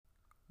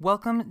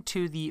Welcome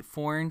to the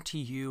Foreign to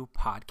You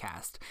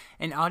podcast,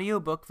 an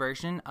audiobook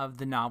version of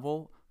the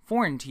novel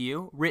Foreign to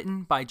You,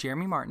 written by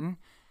Jeremy Martin,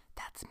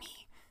 that's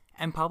me,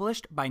 and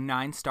published by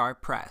Nine Star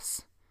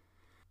Press.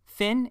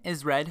 Finn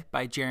is read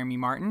by Jeremy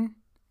Martin.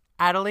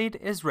 Adelaide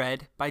is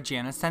read by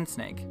Jana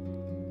Sensnig.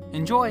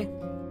 Enjoy!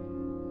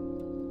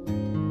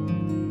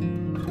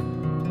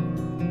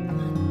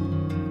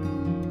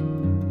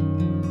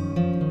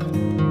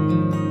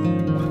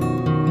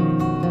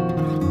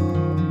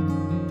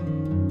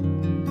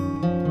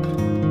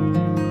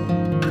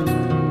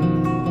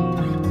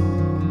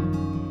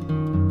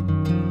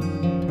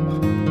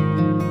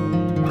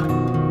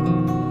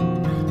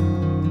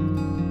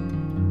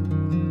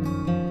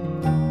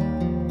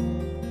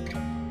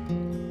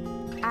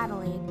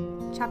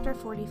 Chapter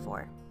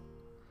 44.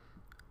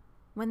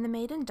 When the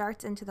maiden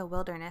darts into the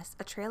wilderness,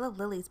 a trail of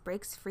lilies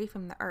breaks free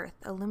from the earth,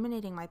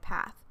 illuminating my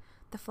path.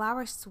 The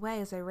flowers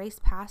sway as I race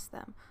past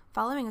them,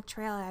 following a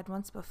trail I had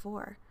once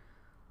before.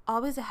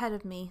 Always ahead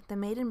of me, the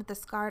maiden with the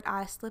scarred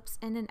eye slips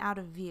in and out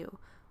of view.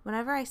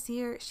 Whenever I see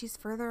her, she's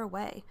further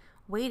away,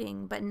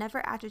 waiting, but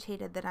never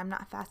agitated that I'm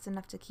not fast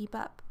enough to keep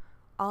up.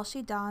 All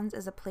she dons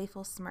is a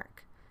playful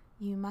smirk.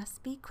 "You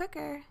must be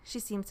quicker," she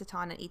seems to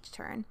taunt at each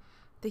turn.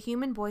 The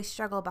human boys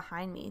struggle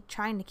behind me,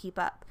 trying to keep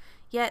up,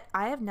 yet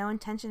I have no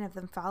intention of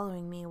them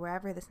following me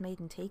wherever this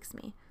maiden takes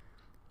me.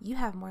 "You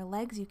have more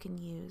legs you can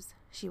use,"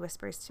 she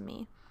whispers to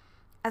me.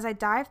 As I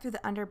dive through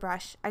the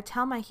underbrush, I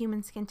tell my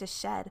human skin to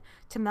shed,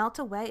 to melt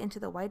away into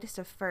the whitest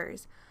of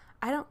furs.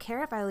 I don't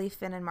care if I leave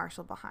Finn and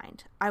Marshall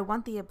behind. I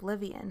want the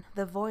oblivion,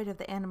 the void of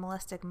the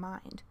animalistic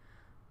mind.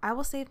 I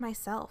will save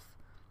myself.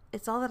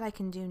 It's all that I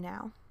can do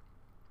now.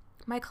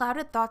 My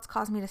clouded thoughts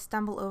cause me to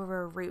stumble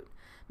over a root.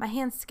 My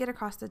hands skid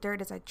across the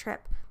dirt as I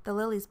trip, the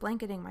lilies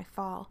blanketing my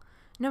fall.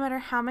 No matter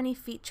how many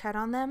feet tread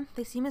on them,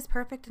 they seem as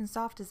perfect and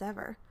soft as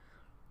ever.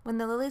 When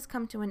the lilies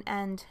come to an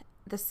end,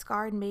 the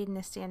scarred maiden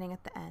is standing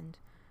at the end.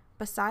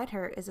 Beside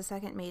her is a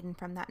second maiden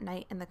from that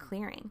night in the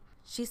clearing.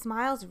 She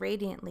smiles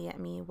radiantly at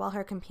me while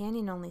her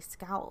companion only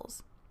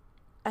scowls.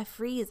 I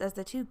freeze as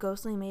the two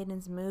ghostly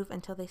maidens move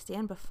until they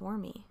stand before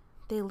me.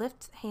 They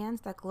lift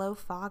hands that glow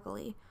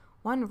foggily.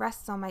 One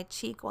rests on my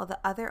cheek while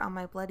the other on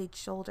my bloodied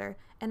shoulder,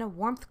 and a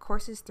warmth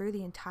courses through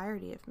the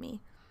entirety of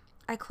me.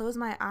 I close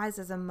my eyes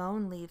as a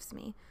moan leaves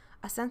me.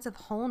 A sense of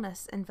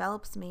wholeness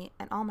envelops me,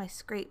 and all my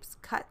scrapes,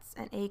 cuts,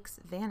 and aches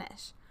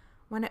vanish.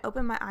 When I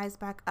open my eyes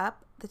back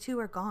up, the two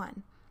are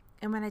gone.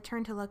 And when I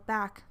turn to look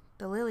back,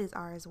 the lilies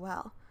are as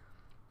well.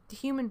 The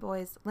human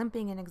boys,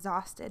 limping and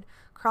exhausted,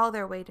 crawl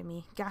their way to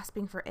me,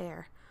 gasping for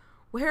air.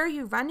 "Where are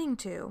you running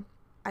to?"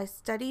 I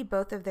study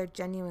both of their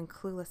genuine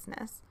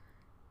cluelessness.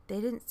 They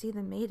didn't see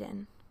the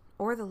maiden,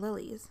 or the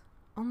lilies.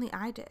 Only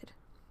I did.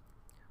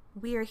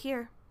 "We are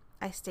here,"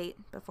 I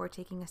state before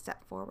taking a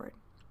step forward.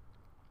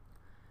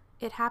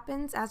 It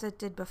happens as it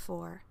did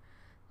before.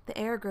 The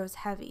air grows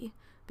heavy,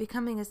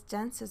 becoming as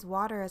dense as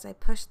water as I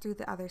push through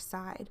the other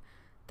side.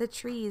 The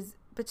trees,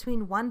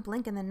 between one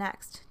blink and the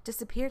next,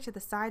 disappear to the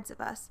sides of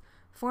us,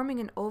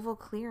 forming an oval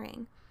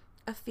clearing.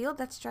 A field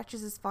that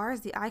stretches as far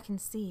as the eye can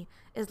see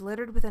is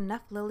littered with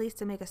enough lilies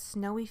to make a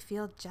snowy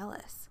field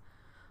jealous.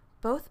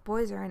 Both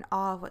boys are in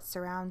awe of what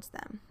surrounds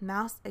them,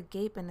 mouths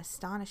agape in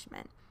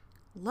astonishment.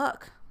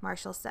 "Look,"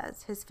 Marshall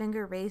says, his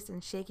finger raised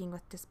and shaking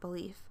with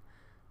disbelief.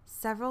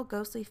 Several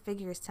ghostly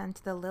figures tend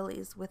to the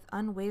lilies with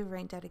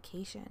unwavering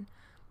dedication.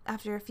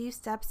 After a few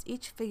steps,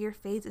 each figure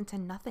fades into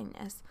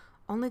nothingness,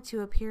 only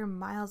to appear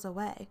miles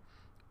away.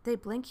 They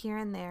blink here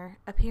and there,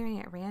 appearing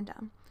at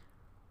random.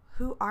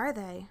 "Who are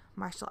they?"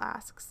 Marshall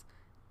asks.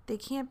 "They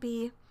can't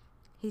be..."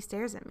 He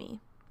stares at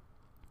me.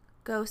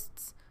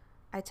 "Ghosts,"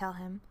 I tell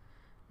him.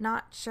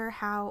 Not sure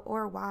how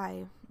or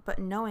why, but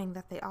knowing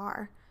that they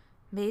are.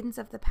 Maidens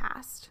of the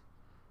past.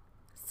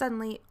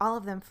 Suddenly, all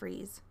of them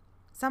freeze.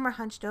 Some are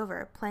hunched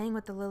over, playing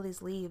with the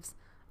lily's leaves.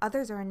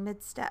 Others are in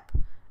mid-step.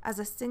 As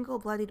a single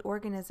bloodied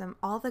organism,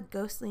 all the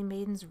ghostly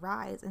maidens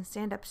rise and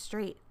stand up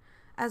straight.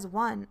 As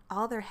one,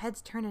 all their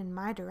heads turn in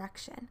my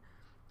direction.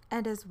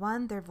 And as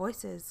one, their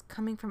voices,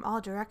 coming from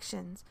all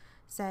directions,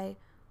 say,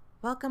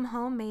 "Welcome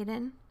home,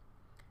 maiden."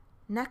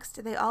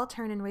 Next, they all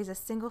turn and raise a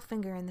single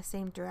finger in the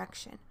same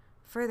direction,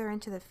 further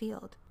into the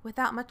field.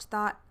 Without much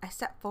thought, I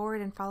step forward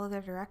and follow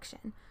their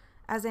direction.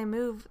 As I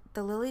move,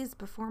 the lilies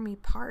before me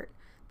part,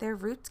 their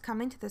roots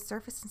coming to the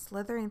surface and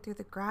slithering through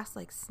the grass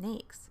like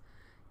snakes.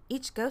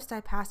 Each ghost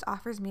I pass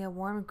offers me a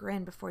warm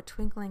grin before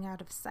twinkling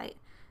out of sight.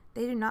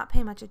 They do not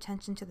pay much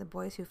attention to the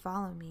boys who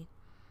follow me.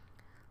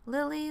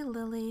 "Lily,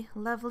 lily,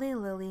 lovely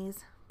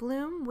lilies,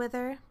 bloom,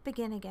 wither,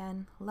 begin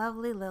again,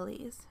 lovely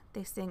lilies,"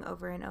 they sing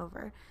over and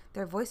over,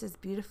 their voices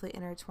beautifully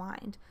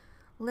intertwined.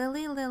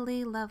 "Lily,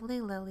 lily, lovely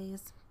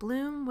lilies,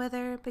 bloom,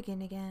 wither,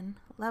 begin again,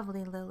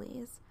 lovely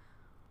lilies."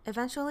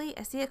 Eventually,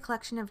 I see a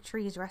collection of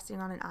trees resting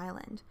on an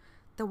island.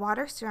 The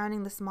water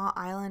surrounding the small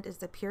island is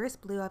the purest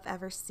blue I've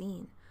ever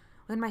seen.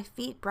 When my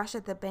feet brush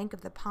at the bank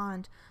of the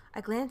pond, I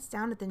glance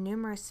down at the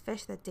numerous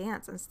fish that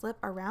dance and slip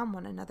around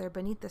one another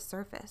beneath the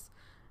surface.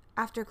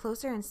 After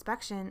closer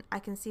inspection, I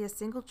can see a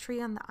single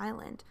tree on the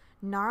island,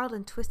 gnarled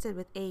and twisted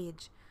with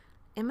age.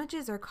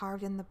 Images are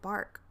carved in the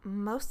bark,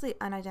 mostly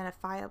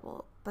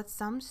unidentifiable, but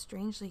some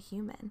strangely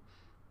human.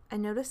 I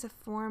notice a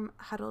form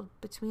huddled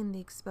between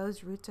the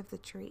exposed roots of the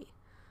tree.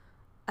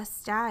 A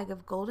stag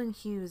of golden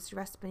hues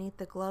rests beneath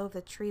the glow of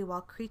the tree,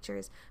 while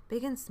creatures,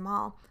 big and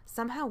small,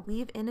 somehow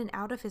weave in and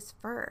out of his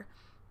fur.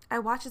 I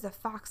watch as a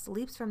fox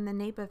leaps from the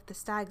nape of the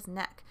stag's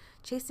neck,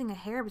 chasing a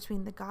hare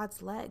between the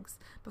god's legs,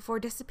 before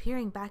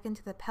disappearing back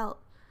into the pelt.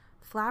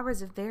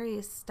 Flowers of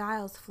various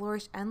styles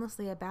flourish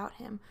endlessly about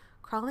him,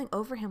 crawling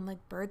over him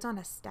like birds on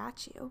a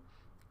statue.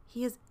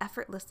 He is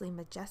effortlessly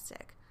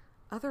majestic,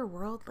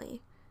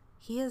 otherworldly.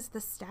 He is the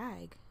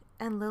stag,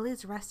 and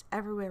lilies rest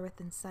everywhere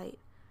within sight.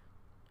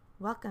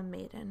 Welcome,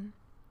 maiden.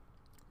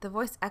 The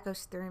voice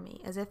echoes through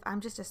me, as if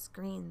I'm just a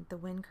screen the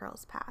wind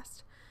curls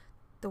past.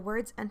 The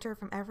words enter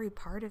from every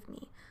part of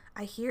me.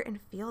 I hear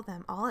and feel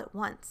them all at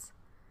once.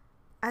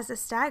 As the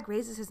stag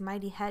raises his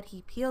mighty head,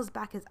 he peels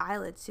back his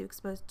eyelids to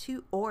expose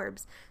 2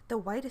 orbs, the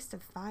whitest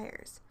of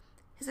fires.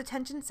 His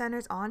attention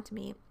centers onto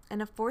me,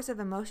 and a force of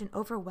emotion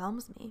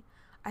overwhelms me.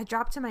 I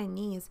drop to my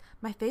knees,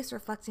 my face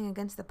reflecting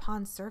against the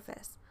pond's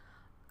surface.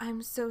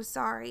 I'm so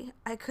sorry.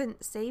 I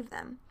couldn't save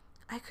them.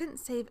 I couldn't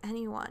save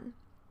anyone.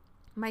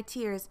 My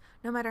tears,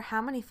 no matter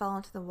how many fall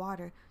into the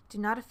water, do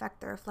not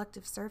affect the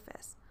reflective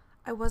surface.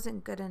 I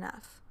wasn't good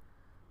enough.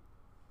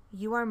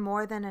 You are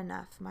more than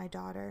enough, my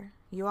daughter.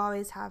 You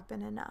always have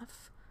been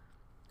enough.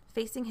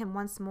 Facing him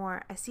once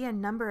more, I see a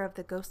number of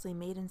the ghostly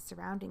maidens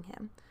surrounding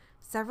him.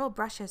 Several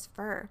brush his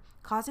fur,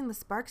 causing the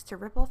sparks to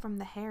ripple from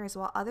the hairs,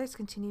 while others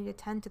continue to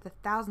tend to the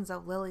thousands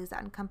of lilies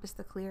that encompass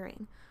the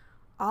clearing.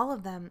 All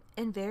of them,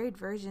 in varied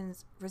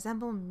versions,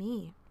 resemble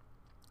me.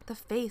 The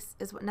face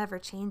is what never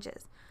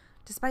changes.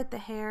 Despite the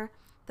hair,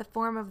 the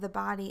form of the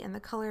body, and the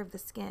color of the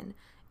skin,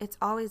 it's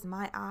always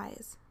my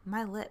eyes,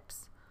 my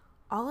lips.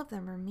 All of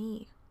them are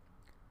me.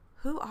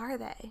 Who are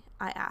they?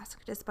 I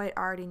ask, despite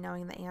already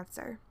knowing the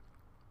answer.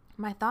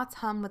 My thoughts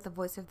hum with the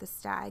voice of the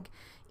stag,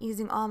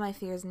 easing all my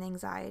fears and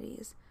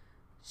anxieties.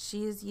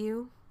 She is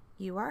you,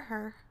 you are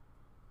her,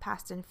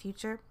 past and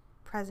future,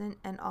 present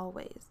and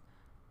always.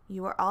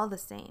 You are all the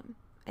same,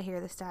 I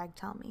hear the stag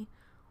tell me.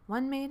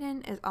 One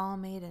maiden is all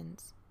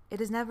maidens.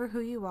 It is never who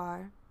you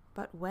are,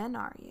 but when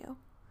are you?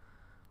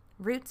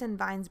 Roots and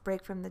vines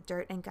break from the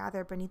dirt and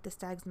gather beneath the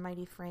stag's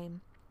mighty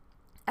frame.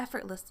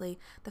 Effortlessly,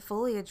 the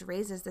foliage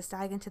raises the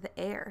stag into the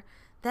air.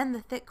 Then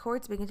the thick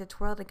cords begin to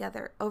twirl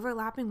together,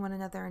 overlapping one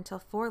another until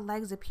 4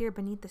 legs appear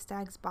beneath the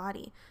stag's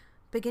body.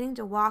 Beginning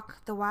to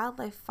walk, the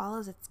wildlife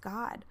follows its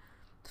god.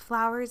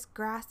 Flowers,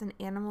 grass, and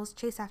animals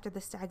chase after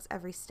the stag's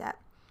every step.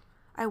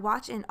 I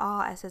watch in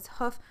awe as his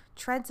hoof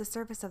treads the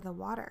surface of the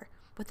water.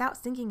 Without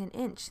sinking an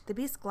inch, the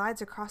beast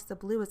glides across the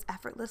blue as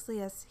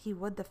effortlessly as he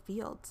would the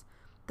fields.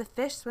 The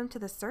fish swim to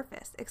the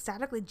surface,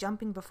 ecstatically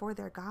jumping before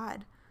their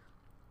god.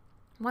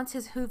 Once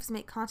his hooves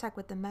make contact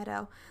with the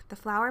meadow, the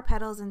flower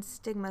petals and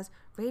stigmas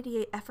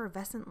radiate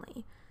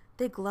effervescently.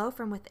 They glow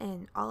from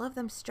within, all of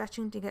them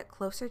stretching to get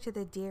closer to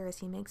the deer as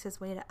he makes his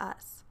way to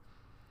us.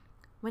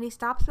 When he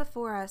stops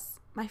before us,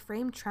 my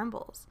frame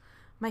trembles,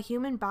 my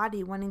human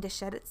body wanting to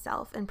shed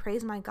itself and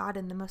praise my god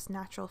in the most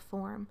natural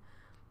form.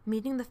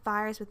 Meeting the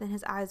fires within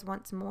his eyes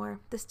once more,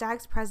 the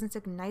stag's presence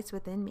ignites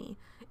within me.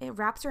 It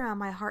wraps around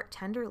my heart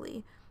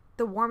tenderly,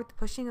 the warmth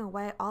pushing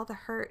away all the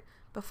hurt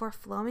before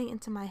flowing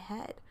into my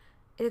head.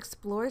 It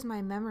explores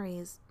my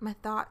memories, my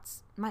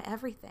thoughts, my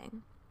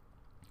everything.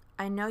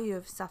 I know you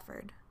have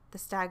suffered, the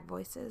stag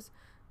voices,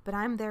 but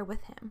I'm there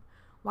with him,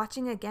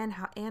 watching again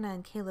how Anna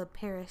and Caleb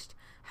perished,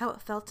 how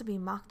it felt to be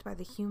mocked by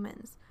the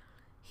humans.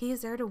 He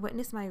is there to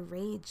witness my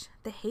rage,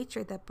 the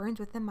hatred that burns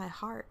within my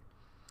heart.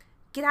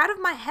 Get out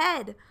of my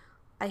head!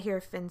 I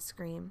hear Finn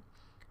scream.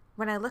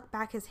 When I look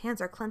back, his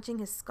hands are clenching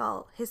his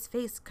skull, his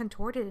face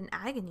contorted in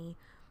agony.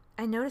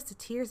 I notice the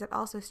tears that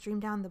also stream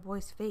down the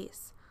boy's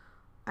face.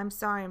 I'm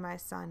sorry, my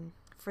son,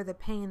 for the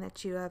pain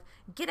that you have.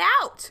 Get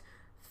out!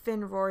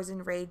 Finn roars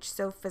in rage,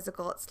 so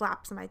physical it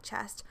slaps my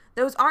chest.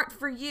 Those aren't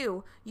for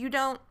you. You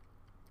don't...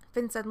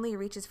 Finn suddenly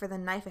reaches for the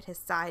knife at his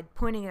side,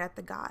 pointing it at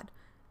the god.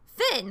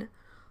 Finn!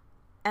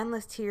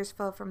 Endless tears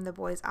flow from the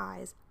boy's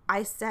eyes.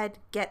 I said,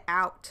 get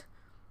out.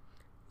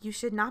 You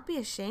should not be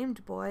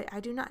ashamed, boy. I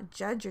do not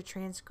judge your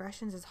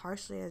transgressions as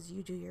harshly as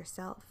you do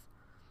yourself.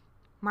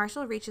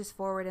 Marshall reaches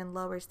forward and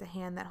lowers the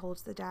hand that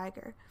holds the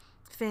dagger.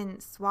 Finn,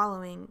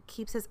 swallowing,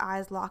 keeps his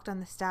eyes locked on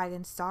the stag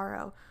in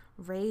sorrow,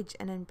 rage,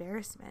 and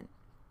embarrassment.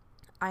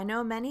 I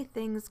know many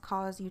things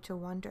cause you to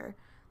wonder,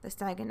 the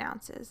stag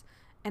announces,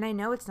 and I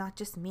know it's not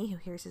just me who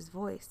hears his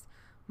voice.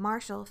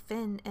 Marshall,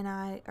 Finn, and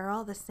I are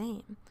all the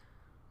same.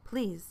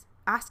 Please,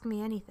 ask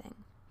me anything.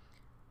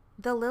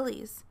 The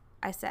lilies,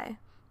 I say.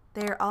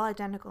 They are all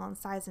identical in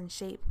size and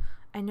shape.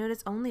 I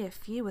notice only a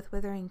few with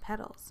withering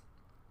petals.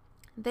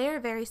 They are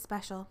very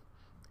special.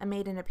 A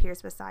maiden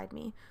appears beside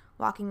me,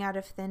 walking out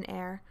of thin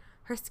air.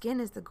 Her skin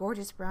is the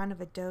gorgeous brown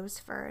of a doe's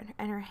fur,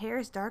 and her hair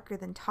is darker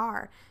than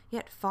tar,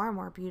 yet far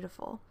more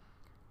beautiful.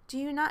 Do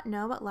you not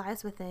know what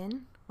lies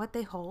within, what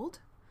they hold?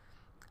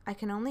 I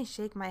can only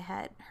shake my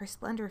head, her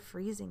splendor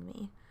freezing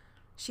me.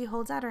 She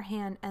holds out her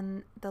hand,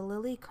 and the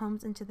lily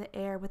combs into the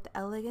air with the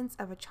elegance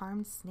of a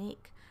charmed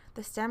snake,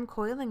 the stem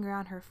coiling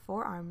around her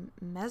forearm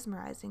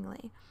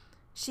mesmerizingly.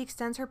 She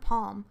extends her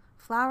palm,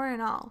 flower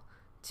and all,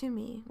 to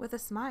me with a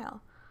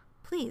smile.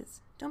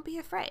 Please, don't be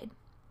afraid.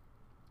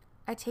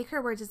 I take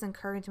her words as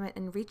encouragement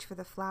and reach for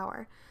the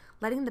flower,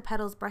 letting the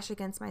petals brush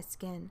against my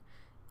skin.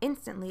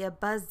 Instantly, a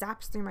buzz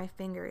zaps through my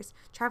fingers,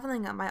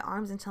 traveling up my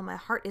arms until my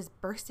heart is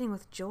bursting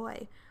with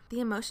joy. The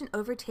emotion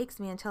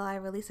overtakes me until I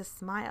release a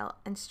smile,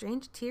 and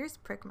strange tears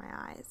prick my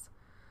eyes.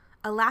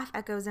 A laugh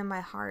echoes in my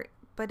heart,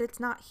 but it's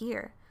not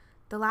here.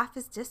 The laugh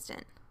is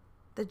distant,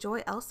 the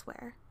joy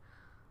elsewhere.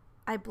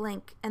 I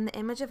blink, and the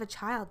image of a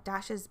child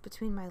dashes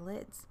between my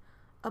lids.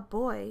 A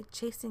boy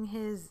chasing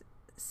his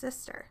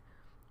sister.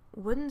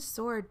 Wooden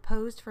sword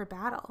posed for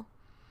battle.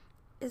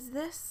 Is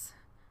this...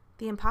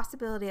 The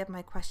impossibility of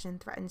my question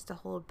threatens to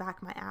hold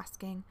back my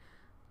asking,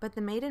 but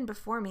the maiden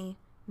before me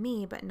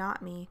but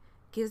not me,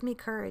 gives me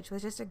courage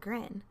with just a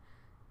grin.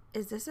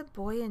 Is this a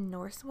boy in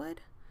Norsewood?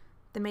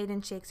 The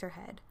maiden shakes her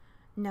head.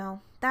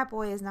 No, that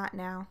boy is not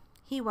now.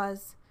 He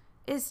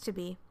is to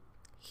be.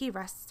 He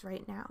rests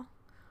right now.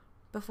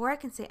 Before I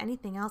can say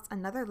anything else,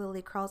 another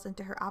lily crawls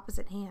into her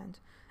opposite hand.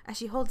 As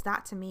she holds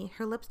that to me,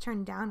 her lips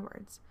turn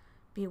downwards.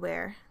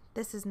 Beware,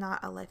 this is not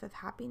a life of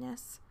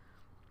happiness.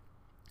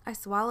 I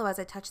swallow as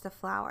I touch the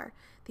flower.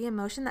 The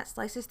emotion that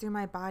slices through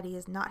my body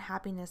is not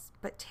happiness,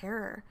 but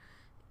terror.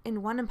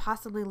 In one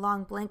impossibly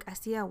long blink, I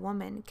see a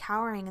woman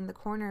cowering in the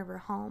corner of her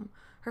home,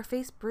 her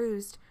face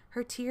bruised,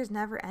 her tears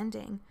never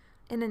ending.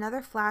 In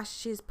another flash,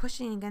 she is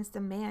pushing against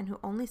a man who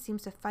only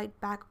seems to fight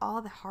back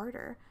all the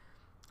harder.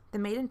 The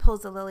maiden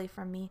pulls the lily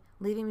from me,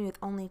 leaving me with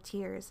only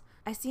tears.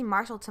 I see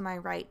Marshall to my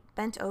right,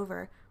 bent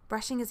over,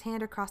 brushing his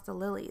hand across the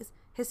lilies,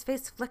 his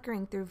face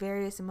flickering through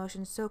various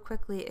emotions so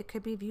quickly it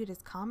could be viewed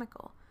as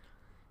comical.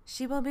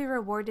 She will be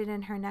rewarded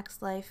in her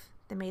next life,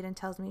 the maiden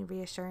tells me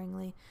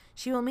reassuringly.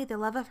 She will meet the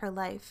love of her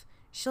life.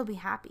 She'll be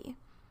happy.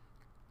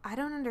 I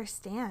don't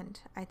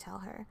understand, I tell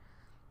her.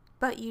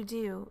 But you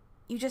do.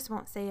 You just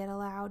won't say it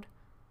aloud.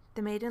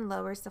 The maiden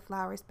lowers the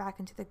flowers back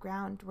into the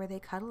ground where they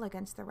cuddle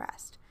against the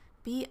rest.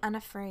 Be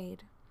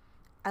unafraid.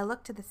 I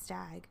look to the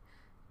stag.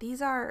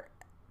 These are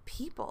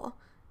people.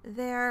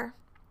 They're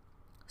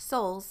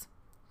souls,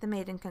 the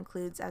maiden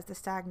concludes as the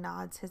stag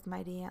nods his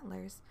mighty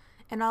antlers,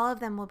 and all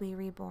of them will be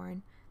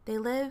reborn. They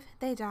live,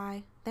 they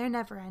die, they're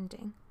never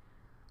ending.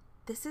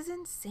 This is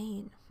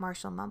insane,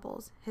 Marshall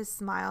mumbles, his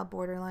smile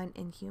borderline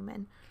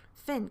inhuman.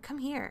 Finn, come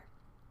here.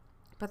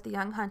 But the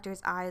young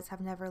hunter's eyes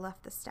have never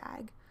left the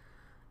stag.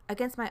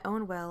 Against my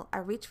own will, I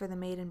reach for the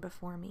maiden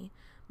before me.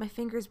 My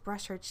fingers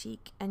brush her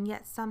cheek, and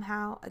yet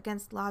somehow,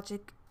 against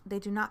logic, they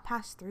do not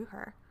pass through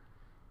her.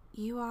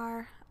 You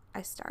are,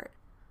 I start.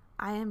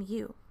 I am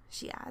you,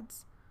 she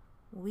adds.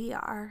 We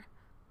are,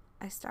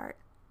 I start.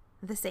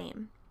 The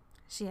same,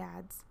 she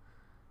adds.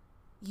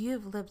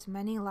 You've lived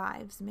many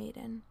lives,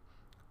 maiden.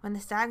 When the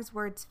stag's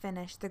words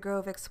finish, the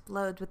grove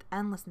explodes with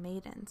endless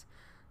maidens.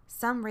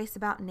 Some race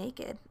about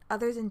naked,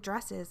 others in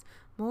dresses,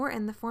 more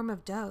in the form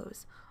of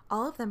does.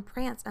 All of them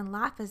prance and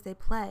laugh as they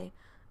play.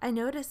 I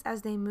notice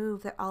as they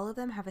move that all of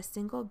them have a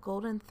single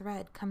golden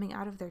thread coming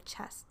out of their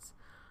chests.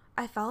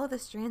 I follow the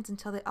strands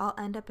until they all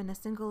end up in a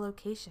single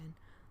location,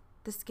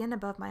 the skin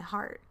above my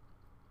heart.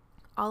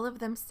 All of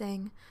them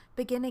sing,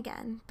 begin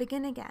again,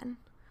 begin again.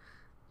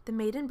 The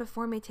maiden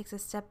before me takes a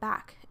step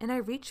back, and I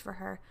reach for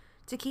her,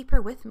 to keep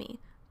her with me,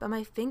 but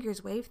my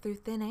fingers wave through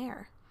thin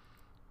air.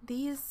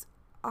 These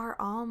are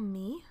all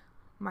me?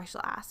 Marshall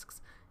asks,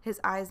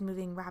 his eyes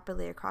moving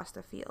rapidly across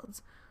the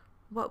fields.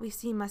 What we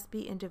see must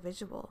be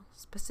individual,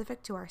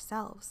 specific to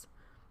ourselves.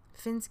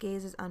 Finn's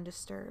gaze is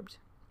undisturbed.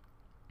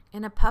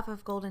 In a puff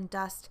of golden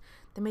dust,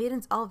 the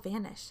maidens all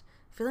vanish,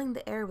 filling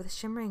the air with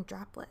shimmering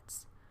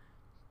droplets.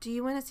 Do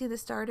you want to see the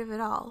start of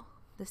it all?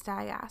 The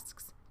stag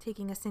asks,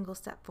 taking a single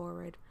step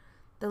forward.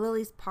 The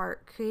lilies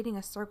part, creating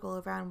a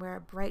circle around where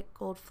a bright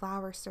gold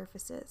flower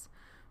surfaces.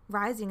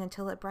 Rising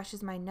until it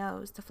brushes my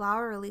nose, the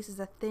flower releases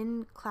a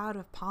thin cloud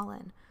of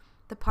pollen.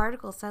 The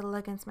particles settle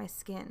against my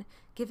skin,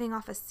 giving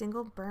off a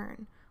single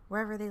burn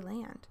wherever they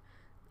land.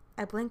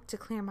 I blink to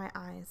clear my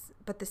eyes,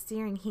 but the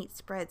searing heat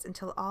spreads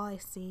until all I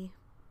see...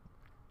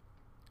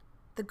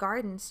 The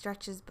garden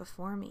stretches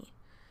before me.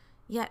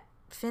 Yet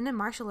Finn and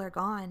Marshall are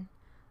gone.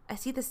 I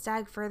see the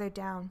stag further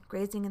down,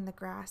 grazing in the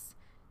grass.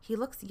 He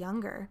looks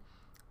younger.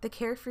 The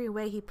carefree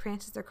way he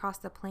prances across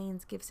the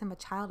plains gives him a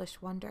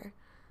childish wonder.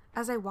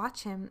 As I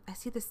watch him, I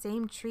see the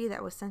same tree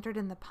that was centered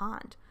in the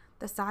pond,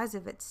 the size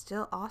of it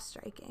still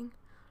awe-striking.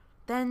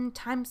 Then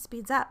time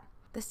speeds up.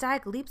 The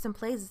stag leaps and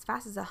plays as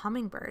fast as a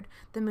hummingbird.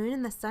 The moon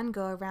and the sun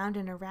go around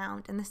and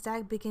around, and the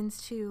stag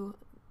begins to...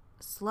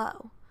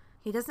 slow.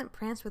 He doesn't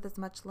prance with as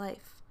much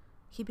life.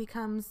 He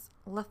becomes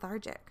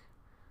lethargic.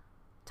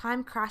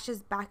 Time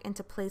crashes back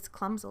into place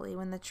clumsily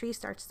when the tree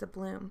starts to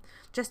bloom.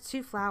 Just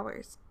 2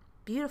 flowers.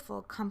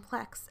 Beautiful,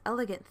 complex,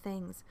 elegant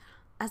things.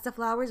 As the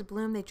flowers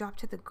bloom, they drop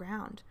to the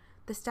ground.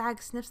 The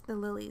stag sniffs the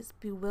lilies,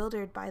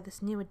 bewildered by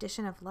this new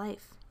addition of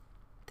life.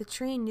 The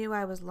tree knew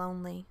I was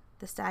lonely.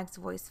 The stag's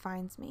voice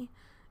finds me.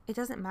 It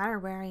doesn't matter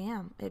where I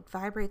am. It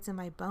vibrates in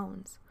my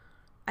bones.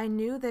 I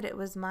knew that it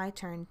was my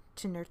turn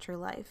to nurture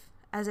life,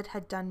 as it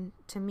had done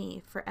to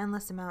me for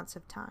endless amounts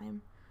of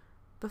time.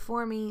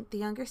 Before me, the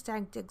younger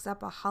stag digs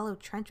up a hollow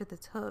trench with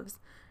its hooves,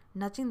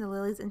 nudging the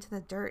lilies into the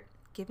dirt,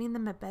 giving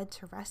them a bed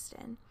to rest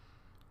in.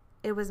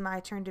 It was my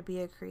turn to be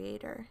a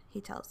creator,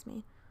 he tells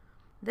me.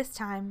 This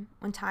time,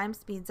 when time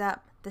speeds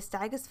up, the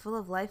stag is full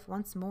of life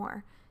once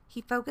more.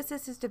 He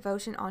focuses his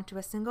devotion onto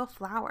a single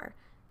flower,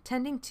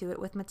 tending to it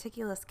with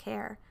meticulous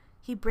care.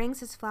 He brings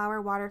his flower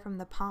water from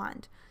the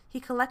pond. He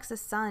collects the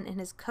sun in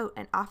his coat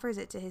and offers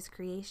it to his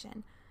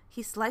creation.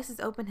 He slices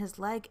open his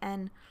leg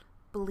and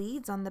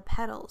bleeds on the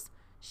petals,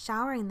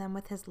 showering them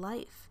with his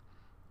life.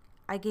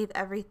 I gave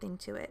everything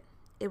to it.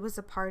 It was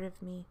a part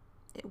of me.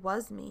 It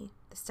was me,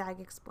 the stag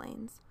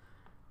explains.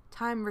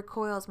 Time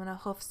recoils when a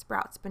hoof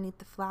sprouts beneath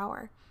the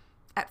flower.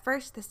 At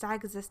first, the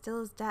stag is as still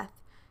as death,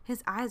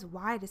 his eyes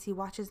wide as he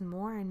watches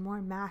more and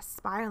more mass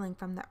spiraling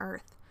from the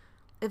earth.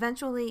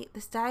 Eventually,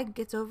 the stag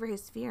gets over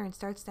his fear and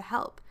starts to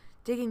help,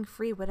 digging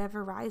free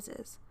whatever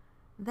rises.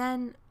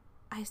 Then,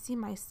 I see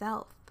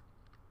myself.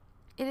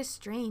 It is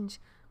strange,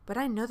 but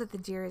I know that the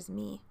deer is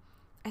me.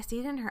 I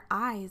see it in her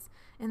eyes,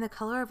 in the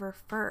color of her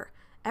fur,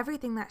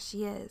 everything that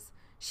she is.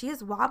 She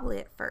is wobbly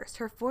at first,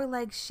 her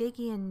forelegs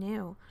shaky and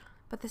new,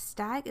 but the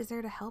stag is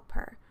there to help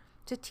her,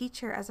 to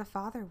teach her as a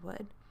father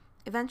would.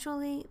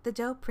 Eventually, the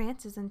doe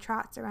prances and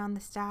trots around the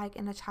stag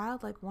in a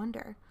childlike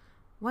wonder.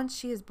 Once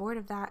she is bored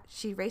of that,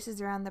 she races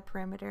around the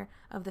perimeter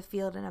of the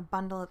field in a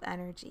bundle of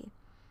energy.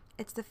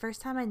 It's the first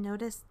time I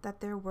noticed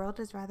that their world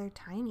is rather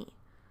tiny.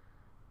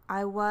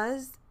 I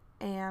was,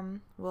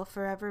 am, will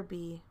forever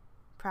be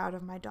proud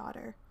of my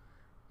daughter.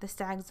 The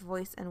stag's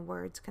voice and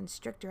words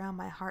constrict around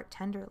my heart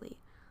tenderly,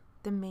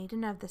 the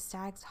maiden of the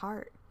stag's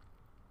heart.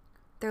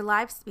 Their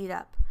lives speed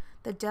up,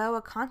 the doe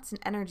a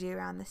constant energy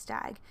around the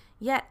stag,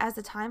 yet as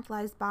the time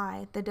flies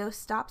by, the doe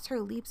stops her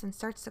leaps and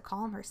starts to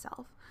calm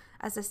herself,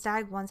 as the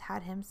stag once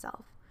had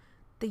himself.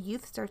 The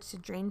youth starts to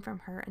drain from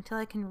her until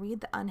I can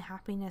read the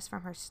unhappiness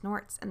from her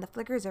snorts and the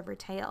flickers of her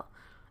tail,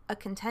 a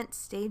content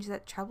stage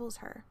that troubles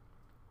her.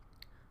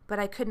 But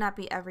I could not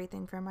be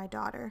everything for my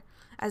daughter,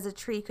 as a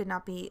tree could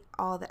not be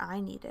all that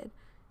I needed.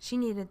 She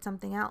needed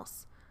something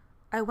else.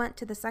 I went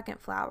to the second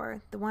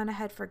flower, the one I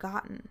had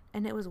forgotten,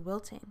 and it was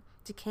wilting,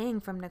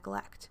 decaying from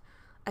neglect.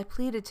 I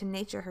pleaded to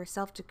nature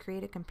herself to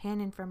create a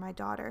companion for my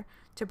daughter,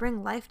 to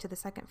bring life to the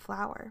second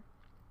flower.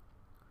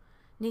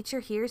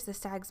 Nature hears the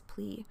stag's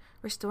plea,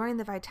 restoring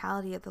the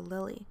vitality of the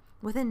lily.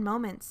 Within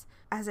moments,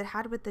 as it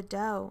had with the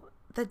doe,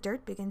 the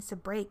dirt begins to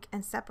break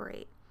and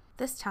separate.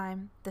 This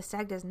time, the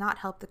stag does not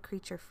help the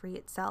creature free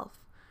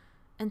itself.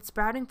 And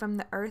sprouting from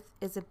the earth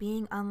is a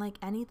being unlike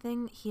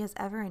anything he has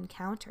ever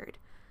encountered.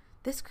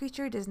 This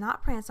creature does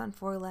not prance on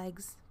 4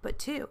 legs, but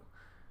 2.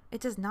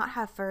 It does not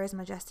have fur as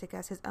majestic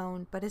as his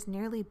own, but is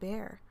nearly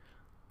bare.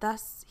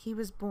 Thus he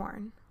was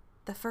born,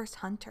 the first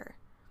hunter.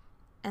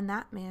 And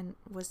that man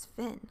was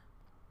Finn.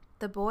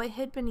 The boy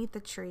hid beneath the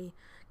tree,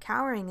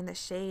 cowering in the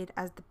shade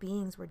as the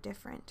beings were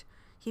different.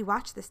 He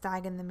watched the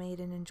stag and the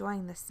maiden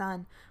enjoying the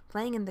sun,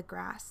 playing in the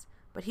grass,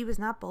 but he was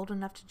not bold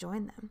enough to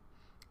join them.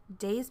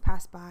 Days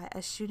passed by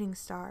as shooting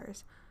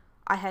stars.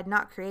 I had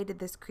not created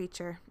this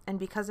creature, and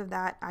because of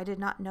that, I did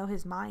not know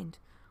his mind,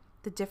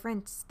 the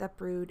difference that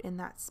brewed in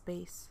that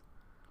space.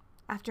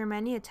 After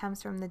many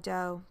attempts from the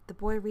doe, the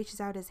boy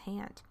reaches out his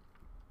hand.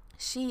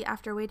 She,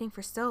 after waiting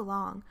for so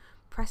long,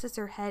 presses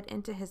her head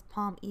into his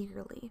palm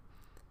eagerly,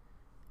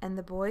 and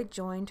the boy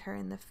joined her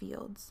in the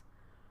fields.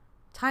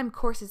 Time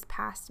courses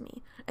past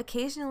me.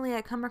 Occasionally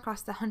I come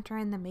across the hunter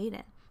and the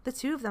maiden, the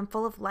two of them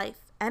full of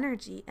life,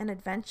 energy, and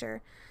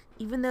adventure,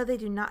 even though they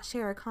do not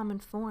share a common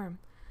form.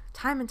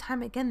 Time and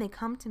time again they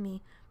come to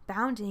me,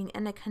 bounding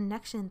and a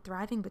connection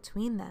thriving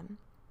between them.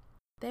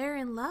 They are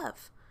in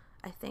love,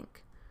 I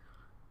think.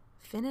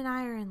 Finn and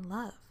I are in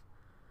love.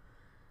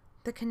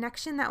 The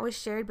connection that was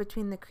shared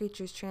between the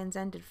creatures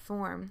transcended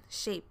form,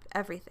 shape,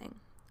 everything.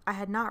 I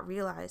had not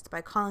realized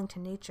by calling to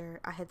nature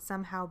I had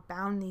somehow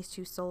bound these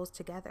two souls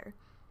together.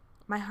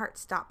 My heart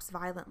stops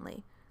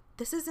violently.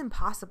 This is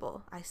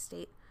impossible, I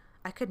state.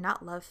 I could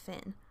not love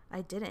Finn.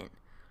 I didn't.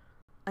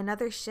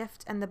 Another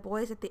shift and the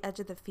boy's at the edge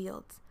of the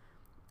fields.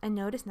 I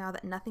notice now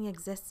that nothing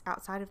exists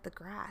outside of the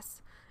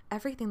grass.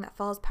 Everything that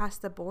falls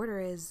past the border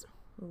is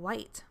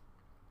white.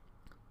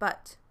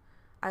 But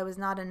I was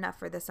not enough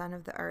for the son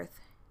of the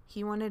earth.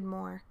 He wanted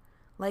more.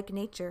 Like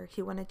nature,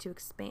 he wanted to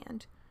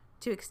expand,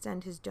 to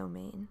extend his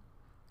domain.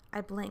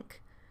 I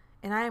blink,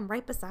 and I am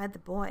right beside the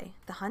boy,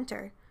 the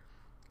hunter.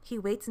 He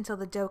waits until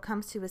the doe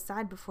comes to his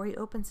side before he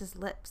opens his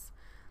lips.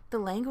 The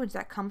language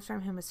that comes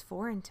from him is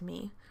foreign to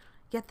me,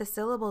 yet the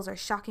syllables are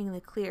shockingly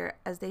clear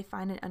as they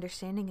find an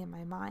understanding in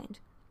my mind.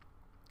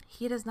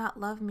 He does not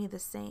love me the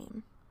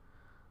same,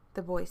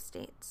 the boy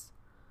states.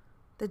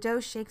 The doe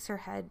shakes her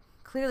head,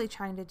 clearly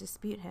trying to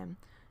dispute him.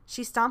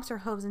 She stomps her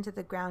hooves into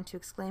the ground to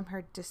exclaim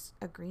her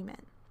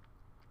disagreement.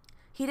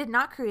 He did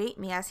not create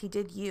me as he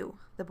did you,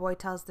 the boy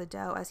tells the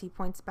doe as he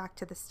points back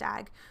to the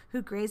stag,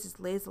 who grazes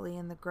lazily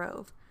in the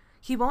grove.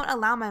 He won't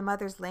allow my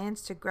mother's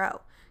lands to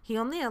grow. He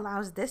only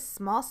allows this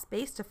small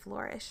space to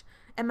flourish.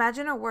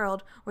 Imagine a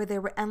world where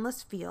there were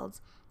endless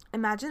fields.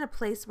 Imagine a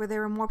place where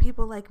there were more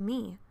people like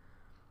me."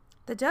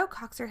 The doe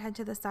cocks her head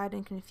to the side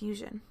in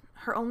confusion,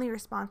 her only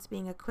response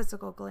being a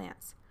quizzical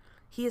glance.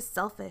 "He is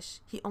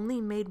selfish. He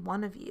only made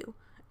one of you.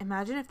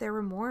 Imagine if there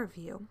were more of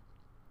you."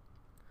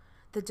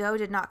 The doe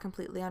did not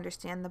completely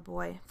understand the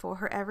boy, for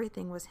her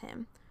everything was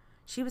him.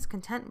 She was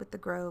content with the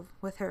grove,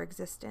 with her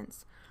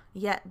existence.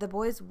 Yet the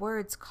boy's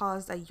words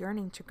caused a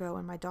yearning to grow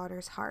in my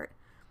daughter's heart.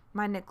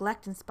 My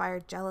neglect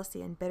inspired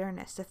jealousy and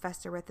bitterness to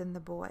fester within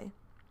the boy.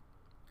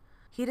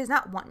 "He does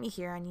not want me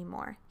here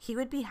anymore. He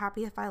would be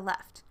happy if I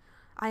left.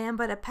 I am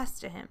but a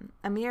pest to him,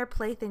 a mere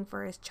plaything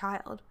for his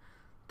child."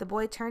 The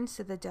boy turns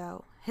to the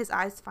doe, his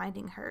eyes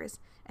finding hers,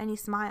 and he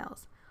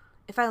smiles.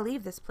 "If I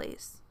leave this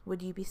place,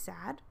 would you be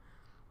sad?"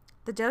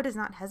 The doe does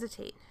not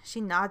hesitate.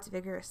 She nods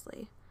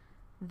vigorously.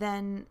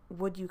 "Then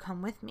would you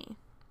come with me?"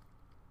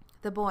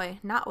 The boy,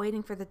 not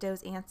waiting for the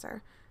doe's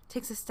answer,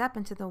 takes a step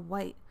into the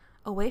white,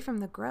 away from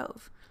the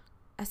grove.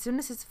 As soon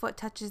as his foot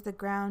touches the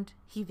ground,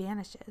 he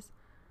vanishes.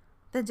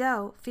 The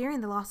doe,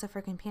 fearing the loss of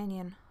her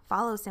companion,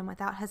 follows him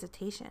without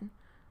hesitation.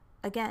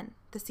 Again,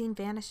 the scene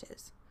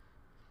vanishes.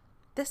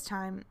 This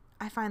time,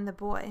 I find the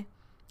boy,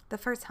 the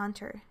first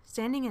hunter,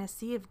 standing in a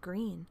sea of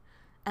green.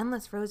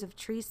 Endless rows of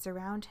trees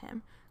surround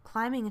him,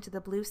 climbing into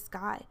the blue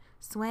sky,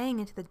 swaying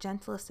into the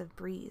gentlest of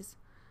breeze.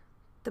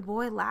 The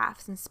boy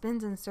laughs and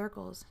spins in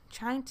circles,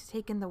 trying to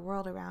take in the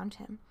world around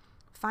him.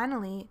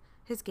 Finally,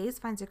 his gaze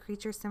finds a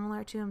creature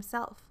similar to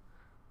himself.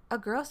 A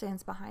girl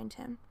stands behind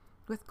him,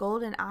 with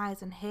golden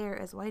eyes and hair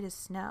as white as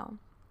snow.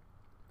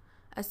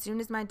 As soon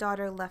as my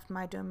daughter left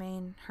my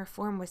domain, her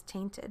form was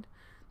tainted.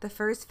 The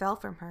furs fell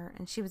from her,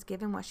 and she was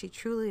given what she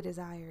truly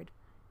desired: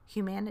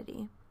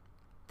 humanity.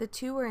 The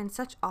two were in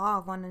such awe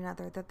of one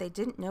another that they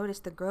didn't notice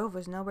the grove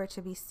was nowhere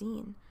to be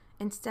seen.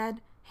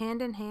 Instead,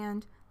 hand in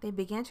hand, they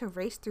began to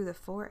race through the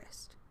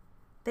forest.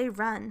 They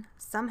run,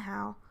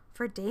 somehow,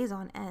 for days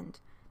on end.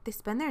 They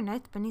spend their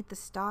nights beneath the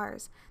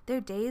stars, their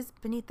days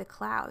beneath the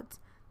clouds.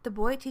 The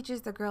boy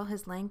teaches the girl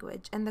his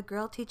language, and the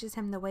girl teaches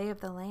him the way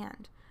of the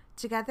land.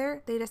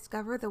 Together, they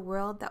discover the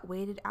world that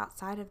waited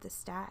outside of the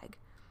stag.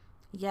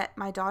 Yet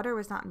my daughter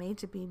was not made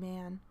to be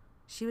man.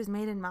 She was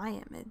made in my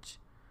image.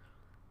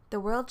 The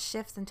world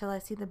shifts until I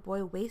see the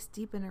boy waist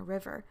deep in a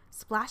river,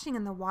 splashing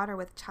in the water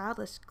with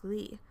childish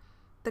glee.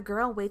 The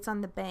girl waits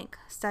on the bank,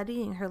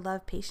 studying her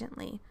love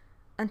patiently,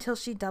 until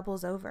she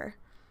doubles over.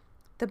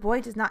 The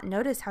boy does not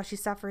notice how she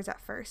suffers at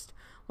first.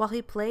 While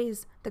he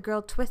plays, the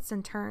girl twists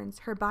and turns,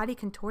 her body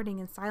contorting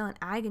in silent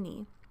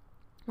agony.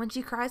 When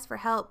she cries for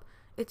help,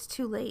 it's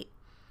too late.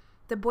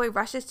 The boy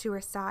rushes to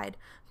her side,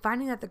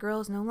 finding that the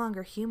girl is no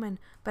longer human,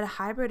 but a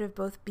hybrid of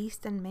both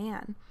beast and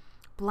man.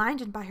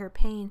 Blinded by her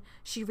pain,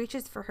 she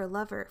reaches for her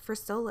lover, for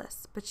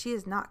solace, but she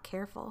is not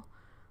careful.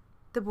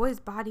 The boy's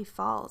body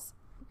falls,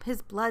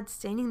 his blood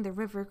staining the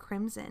river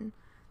crimson.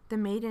 The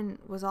maiden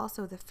was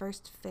also the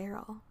first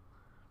feral.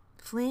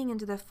 Fleeing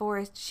into the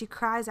forest, she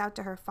cries out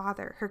to her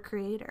father, her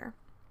creator.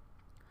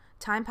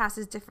 Time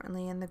passes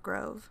differently in the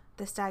grove,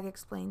 the stag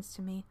explains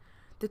to me.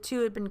 The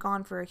two had been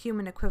gone for a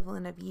human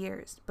equivalent of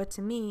years, but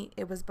to me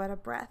it was but a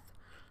breath.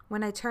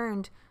 When I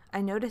turned,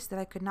 I noticed that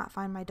I could not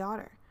find my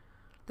daughter.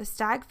 The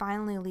stag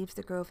finally leaves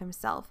the grove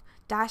himself,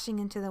 dashing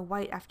into the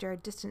white after a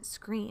distant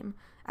scream.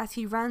 As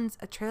he runs,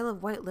 a trail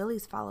of white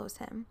lilies follows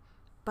him.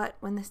 But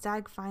when the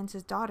stag finds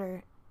his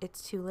daughter,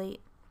 it's too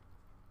late.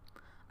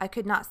 I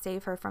could not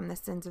save her from the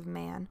sins of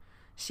man.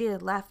 She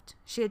had left,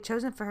 she had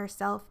chosen for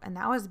herself, and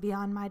that was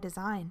beyond my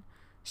design.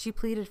 She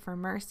pleaded for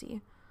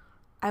mercy.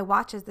 I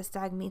watch as the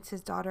stag meets his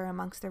daughter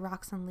amongst the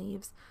rocks and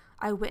leaves.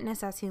 I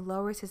witness as he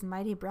lowers his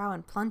mighty brow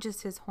and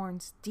plunges his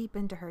horns deep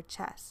into her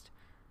chest.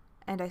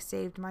 And I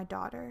saved my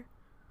daughter.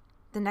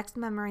 The next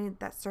memory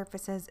that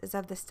surfaces is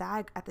of the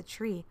stag at the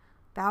tree,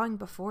 bowing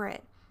before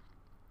it.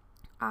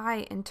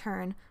 I, in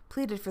turn,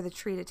 pleaded for the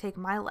tree to take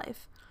my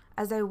life.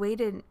 As I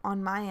waited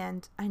on my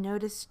end, I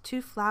noticed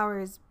 2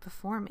 flowers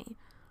before me.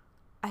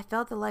 I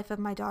felt the life of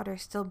my daughter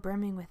still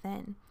brimming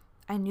within.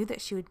 I knew that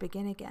she would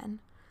begin again.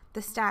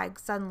 The stag,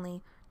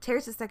 suddenly,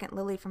 tears the second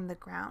lily from the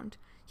ground.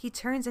 He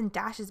turns and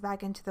dashes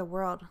back into the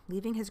world,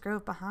 leaving his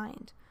grove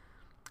behind.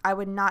 I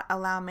would not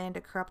allow man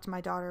to corrupt my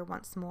daughter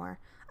once more.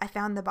 I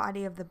found the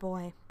body of the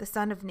boy, the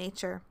son of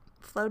nature,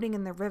 floating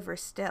in the river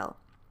still.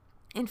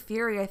 In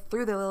fury, I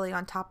threw the lily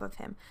on top of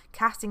him,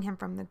 casting him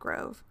from the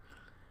grove.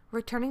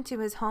 Returning to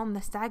his home,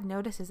 the stag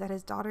notices that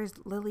his daughter's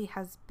lily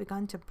has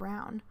begun to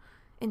brown.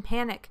 In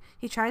panic,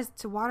 he tries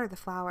to water the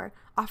flower,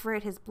 offer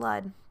it his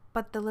blood,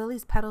 but the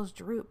lily's petals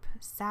droop,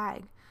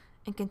 sag,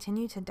 and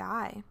continue to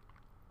die.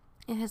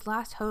 In his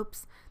last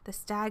hopes, the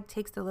stag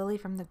takes the lily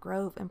from the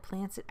grove and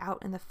plants it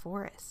out in the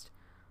forest,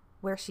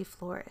 where she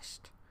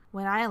flourished.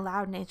 When I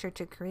allowed nature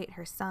to create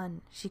her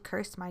son, she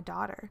cursed my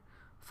daughter,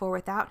 for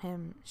without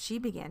him, she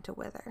began to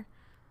wither.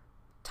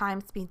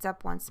 Time speeds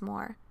up once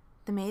more.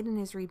 The maiden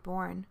is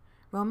reborn,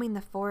 roaming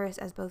the forest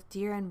as both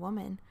deer and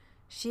woman.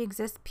 She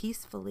exists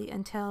peacefully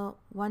until,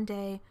 one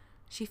day,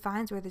 she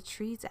finds where the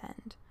trees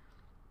end.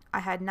 I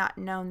had not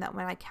known that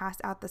when I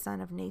cast out the son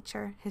of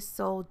nature, his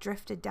soul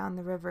drifted down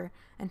the river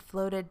and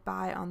floated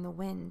by on the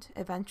wind,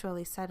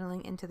 eventually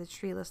settling into the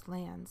treeless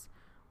lands,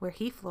 where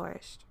he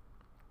flourished.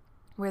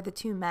 Where the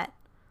two met,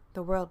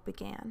 the world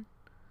began,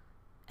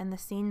 and the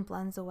scene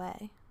blends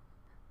away.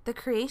 The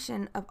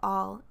creation of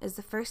all is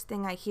the first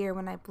thing I hear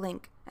when I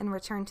blink and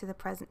return to the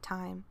present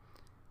time.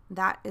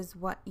 That is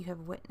what you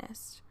have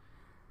witnessed.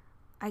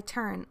 I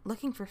turn,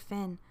 looking for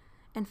Finn,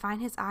 and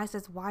find his eyes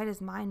as wide as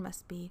mine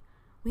must be.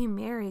 We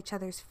mirror each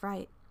other's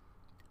fright.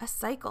 A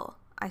cycle,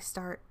 I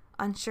start,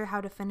 unsure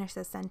how to finish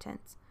the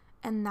sentence.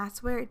 And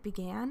that's where it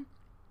began?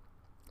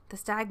 The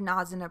stag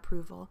nods in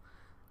approval.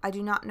 I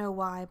do not know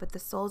why, but the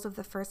souls of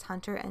the first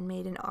hunter and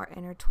maiden are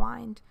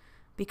intertwined.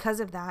 Because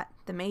of that,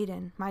 the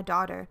maiden, my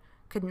daughter,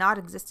 could not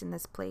exist in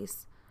this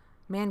place.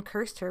 Man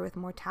cursed her with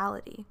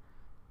mortality.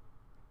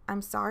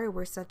 I'm sorry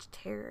we're such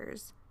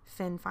terrors,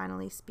 Finn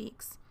finally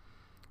speaks.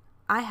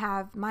 I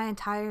have, my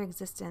entire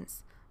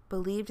existence,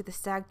 believed the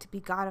stag to be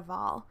God of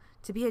all,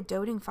 to be a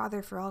doting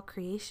father for all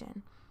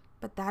creation.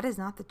 But that is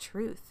not the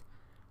truth.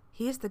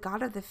 He is the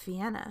god of the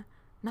Fianna,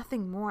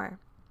 nothing more.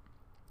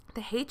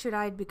 The hatred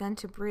I had begun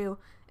to brew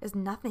is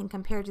nothing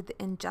compared to the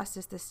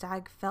injustice the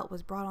stag felt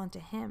was brought onto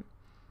him.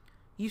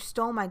 You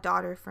stole my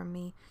daughter from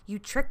me. You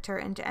tricked her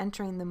into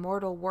entering the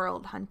mortal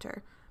world,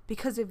 Hunter.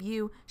 Because of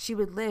you, she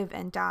would live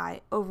and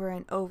die over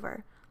and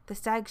over. The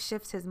stag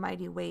shifts his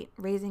mighty weight,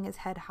 raising his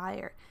head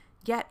higher.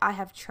 Yet I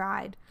have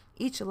tried,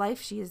 each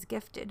life she is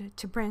gifted,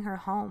 to bring her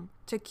home,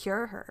 to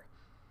cure her.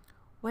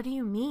 What do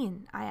you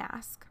mean? I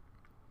ask.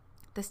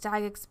 The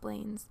stag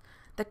explains.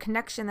 The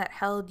connection that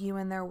held you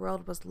in their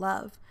world was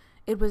love.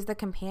 It was the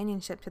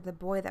companionship to the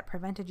boy that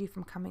prevented you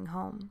from coming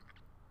home.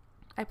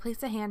 I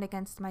place a hand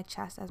against my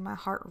chest as my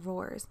heart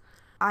roars.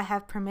 I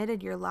have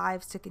permitted your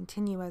lives to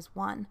continue as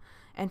one,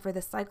 and for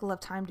the cycle of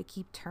time to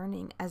keep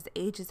turning as the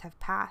ages have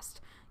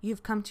passed.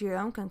 You've come to your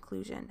own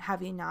conclusion,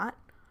 have you not?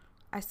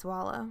 I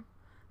swallow.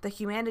 The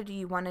humanity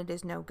you wanted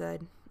is no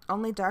good.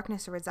 Only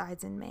darkness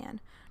resides in man.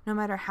 No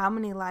matter how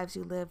many lives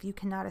you live, you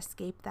cannot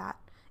escape that.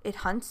 It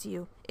hunts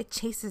you. It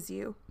chases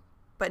you.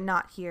 But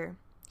not here.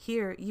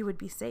 Here, you would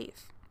be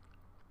safe.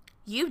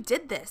 You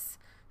did this,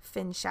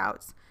 Finn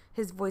shouts,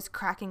 his voice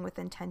cracking with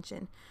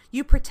intention.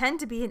 You pretend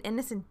to be an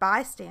innocent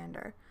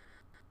bystander.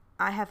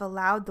 I have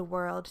allowed the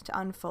world to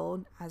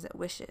unfold as it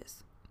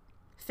wishes.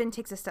 Finn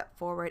takes a step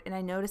forward, and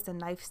I notice the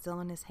knife still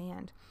in his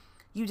hand.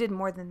 You did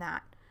more than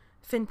that.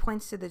 Finn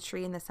points to the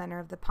tree in the center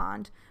of the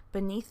pond.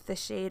 Beneath the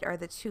shade are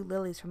the two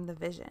lilies from the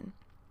vision.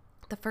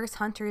 The first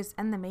hunters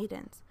and the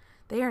maidens.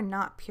 They are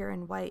not pure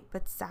and white,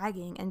 but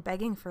sagging and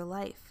begging for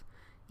life.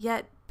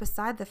 Yet,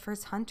 beside the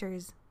first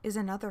hunters is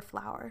another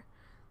flower.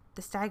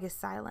 The stag is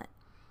silent.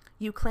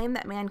 You claim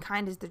that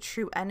mankind is the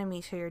true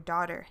enemy to your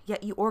daughter,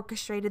 yet you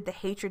orchestrated the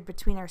hatred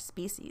between our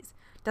species.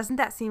 Doesn't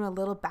that seem a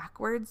little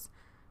backwards?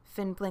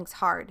 Finn blinks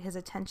hard, his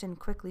attention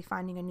quickly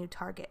finding a new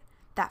target.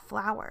 That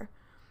flower.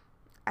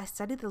 I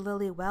study the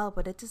lily well,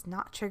 but it does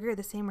not trigger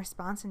the same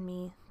response in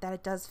me that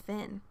it does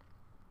Finn.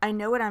 I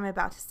know what I'm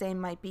about to say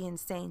might be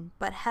insane,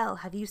 but hell,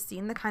 have you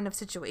seen the kind of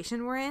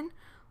situation we're in?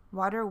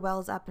 Water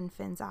wells up in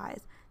Finn's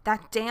eyes.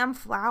 That damn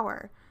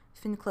flower!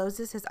 Finn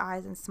closes his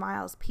eyes and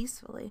smiles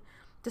peacefully,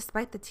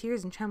 despite the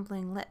tears and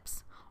trembling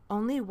lips.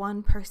 Only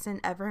one person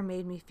ever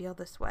made me feel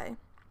this way.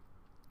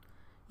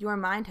 Your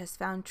mind has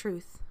found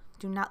truth.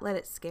 Do not let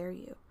it scare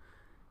you.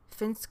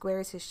 Finn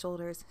squares his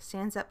shoulders,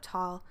 stands up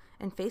tall,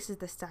 and faces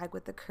the stag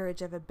with the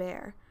courage of a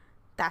bear.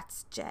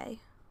 That's Jay.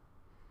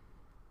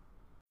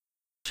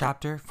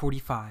 Chapter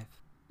 45.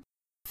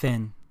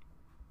 Finn.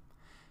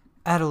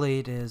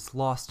 Adelaide is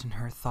lost in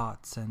her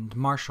thoughts, and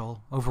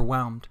Marshall,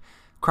 overwhelmed,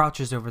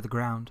 crouches over the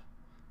ground.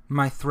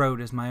 My throat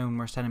is my own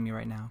worst enemy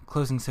right now,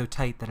 closing so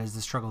tight that it is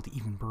a struggle to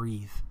even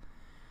breathe.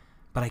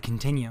 But I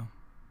continue.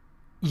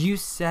 You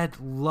said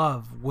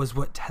love was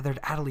what tethered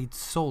Adelaide's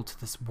soul to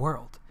this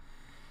world.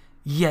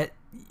 Yet,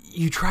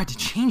 you tried to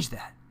change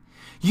that.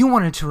 You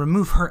wanted to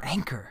remove her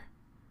anchor.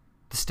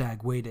 The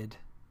stag waited,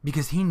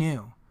 because he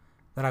knew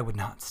that I would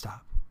not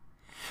stop.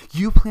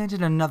 You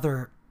planted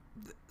another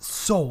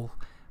soul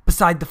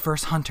beside the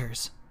first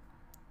hunters.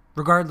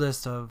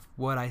 Regardless of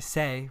what I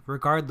say,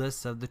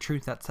 regardless of the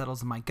truth that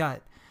settles in my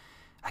gut,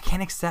 I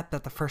can't accept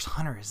that the first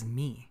hunter is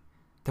me,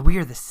 that we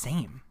are the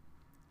same.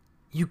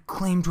 You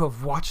claim to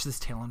have watched this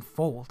tale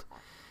unfold,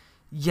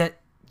 yet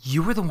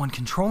you were the one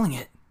controlling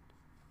it.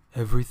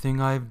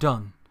 Everything I have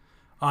done,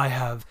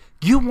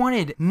 You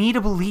wanted me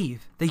to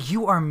believe that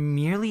you are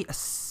merely a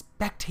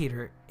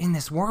spectator in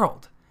this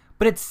world.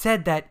 But it's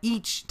said that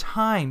each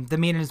time the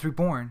maiden is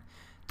reborn,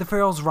 the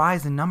pharaohs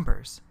rise in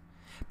numbers.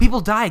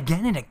 People die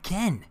again and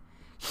again.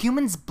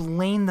 Humans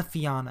blame the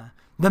Fianna,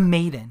 the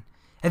maiden.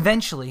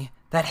 Eventually,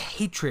 that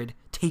hatred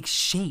takes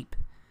shape.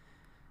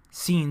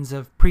 Scenes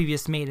of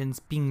previous maidens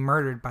being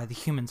murdered by the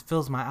humans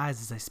fills my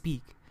eyes as I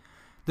speak.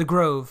 The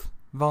grove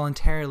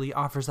voluntarily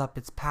offers up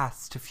its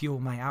paths to fuel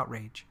my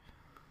outrage.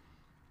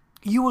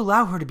 You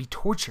allow her to be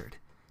tortured,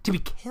 to be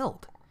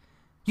killed.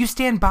 You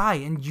stand by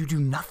and you do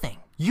nothing.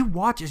 You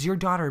watch as your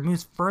daughter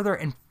moves further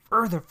and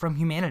further from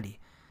humanity,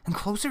 and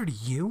closer to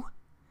you?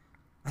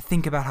 I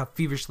think about how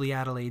feverishly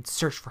Adelaide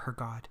searched for her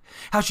God,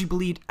 how she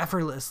believed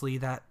effortlessly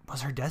that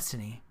was her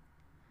destiny.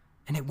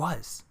 And it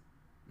was.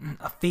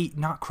 A fate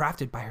not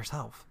crafted by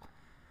herself.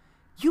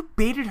 You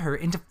baited her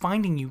into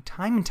finding you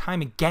time and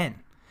time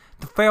again.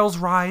 The Ferals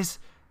rise,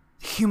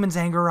 the humans'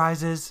 anger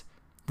rises,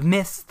 the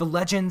myths, the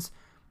legends,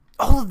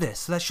 all of this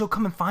so that she'll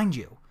come and find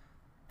you.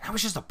 And I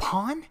was just a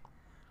pawn?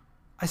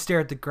 I stare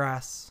at the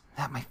grass,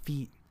 at my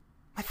feet.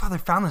 My father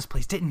found this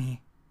place, didn't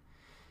he?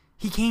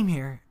 He came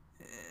here,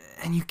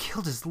 and you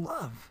killed his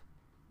love.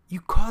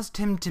 You caused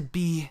him to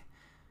be...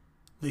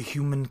 The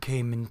human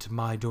came into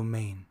my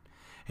domain,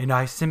 and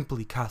I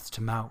simply cast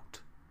him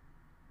out.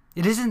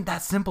 It isn't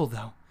that simple,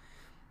 though.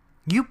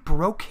 You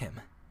broke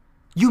him.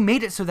 You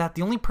made it so that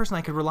the only person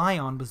I could rely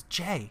on was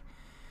Jay.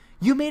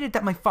 You made it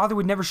that my father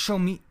would never show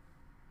me...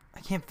 I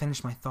can't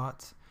finish my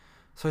thoughts,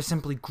 so I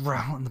simply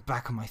growl in the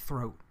back of my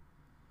throat.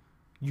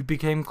 You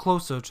became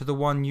closer to the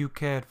one you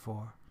cared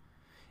for.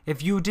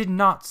 If you did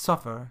not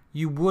suffer,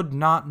 you would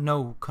not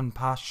know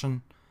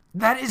compassion.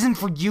 That isn't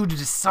for you to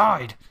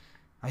decide,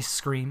 I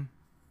scream.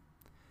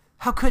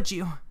 How could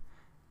you?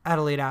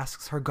 Adelaide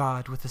asks her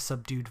God with a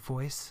subdued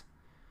voice.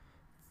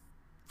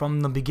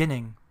 From the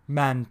beginning,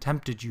 man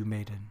tempted you,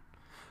 maiden.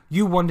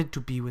 You wanted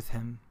to be with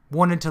him,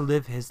 wanted to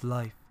live his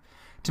life.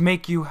 To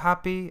make you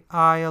happy,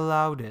 I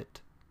allowed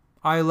it.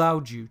 I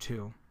allowed you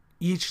to.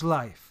 Each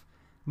life,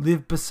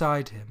 live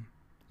beside him,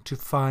 to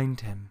find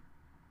him.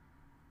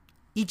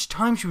 Each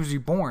time she was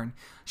reborn,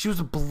 she was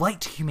a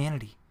blight to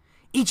humanity.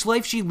 Each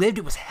life she lived,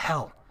 it was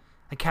hell.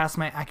 I cast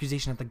my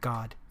accusation at the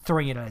God,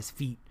 throwing it at his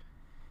feet.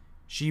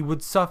 She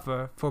would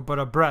suffer for but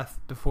a breath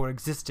before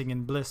existing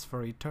in bliss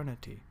for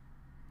eternity.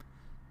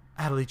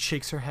 Adelaide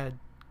shakes her head,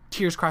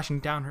 tears crashing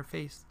down her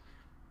face.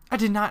 I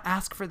did not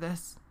ask for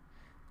this.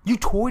 You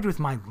toyed with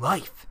my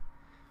life.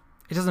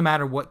 It doesn't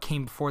matter what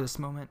came before this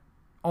moment,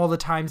 all the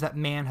times that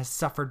man has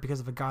suffered because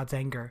of a God's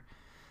anger.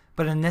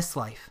 But in this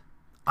life,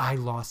 I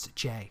lost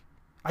Jay.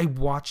 I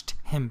watched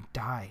him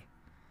die.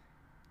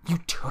 You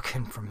took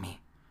him from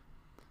me.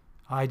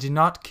 I did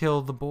not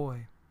kill the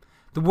boy.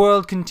 The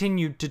world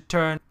continued to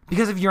turn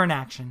because of your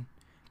inaction.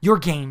 Your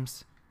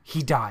games,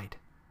 he died.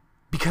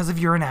 Because of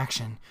your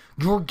inaction,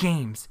 your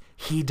games,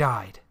 he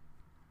died.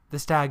 The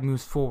stag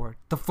moves forward,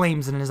 the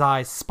flames in his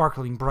eyes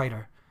sparkling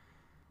brighter.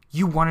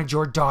 You wanted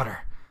your daughter.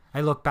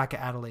 I look back at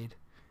Adelaide.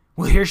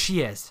 Well, here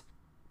she is.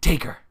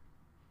 Take her.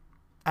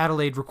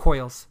 Adelaide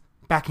recoils,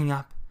 backing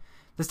up.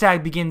 The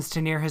stag begins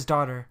to near his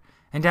daughter,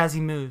 and as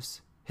he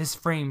moves, his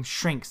frame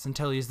shrinks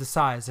until he is the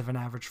size of an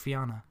average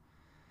Fianna.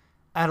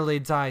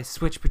 Adelaide's eyes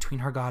switch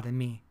between her God and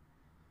me.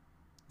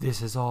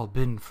 This has all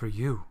been for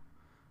you,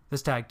 the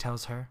stag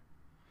tells her.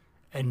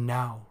 And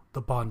now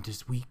the bond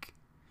is weak.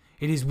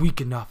 It is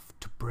weak enough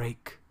to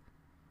break.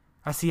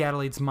 I see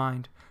Adelaide's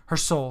mind, her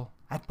soul,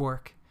 at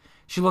work.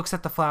 She looks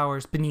at the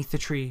flowers beneath the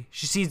tree.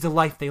 She sees the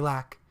life they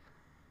lack.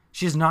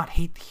 She does not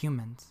hate the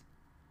humans.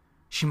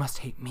 She must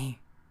hate me.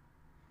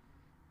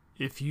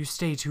 If you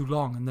stay too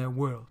long in their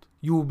world,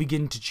 you will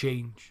begin to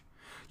change.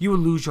 You will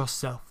lose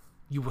yourself.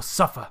 You will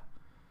suffer.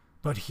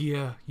 But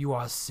here you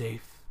are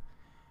safe.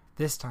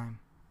 This time,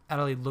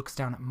 Adelaide looks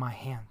down at my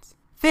hands.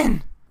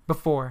 Finn!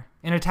 Before,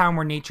 in a town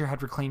where nature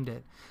had reclaimed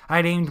it, I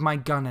had aimed my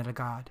gun at a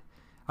God.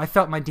 I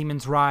felt my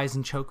demons rise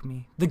and choke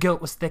me. The guilt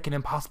was thick and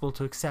impossible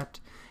to accept,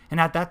 and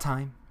at that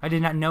time, I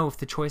did not know if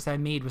the choice I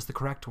made was the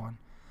correct one.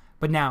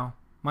 But now,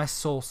 my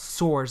soul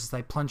soars as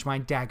I plunge my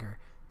dagger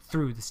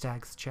through the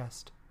stag's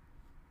chest.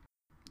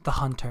 The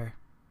Hunter.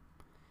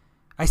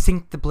 I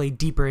sink the blade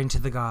deeper into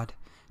the God,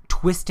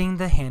 twisting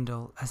the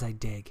handle as I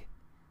dig.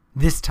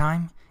 This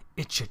time,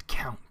 it should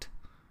count.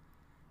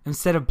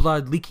 Instead of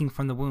blood leaking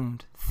from the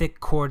wound, thick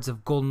cords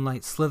of golden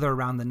light slither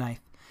around the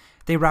knife.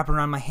 They wrap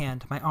around my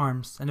hand, my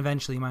arms, and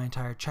eventually my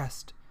entire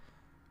chest.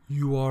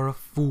 You are a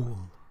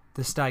fool,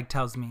 the stag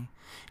tells me,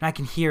 and I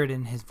can hear it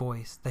in his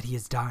voice that he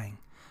is dying.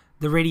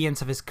 The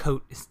radiance of his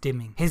coat is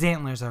dimming. His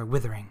antlers are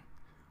withering.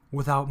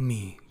 Without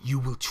me, you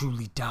will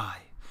truly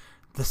die.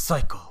 The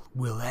cycle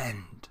will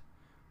end.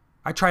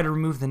 I try to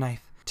remove the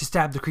knife, to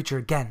stab the creature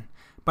again,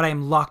 but I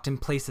am locked in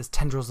place as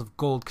tendrils of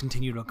gold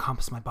continue to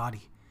encompass my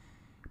body.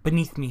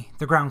 Beneath me,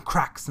 the ground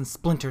cracks and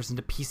splinters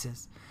into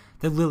pieces.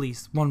 The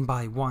lilies, one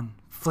by one,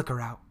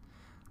 flicker out.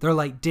 Their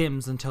light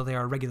dims until they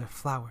are regular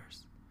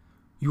flowers.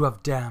 You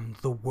have damned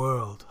the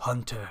world,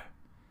 Hunter.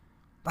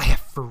 I have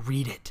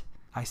freed it,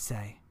 I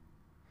say.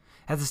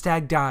 As the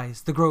stag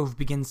dies, the grove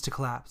begins to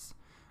collapse.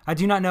 I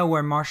do not know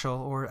where Marshall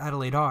or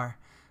Adelaide are,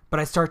 but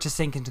I start to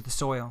sink into the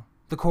soil.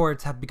 The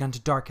cords have begun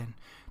to darken,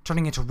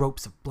 turning into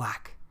ropes of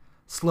black.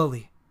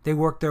 Slowly, they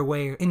work their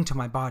way into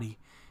my body,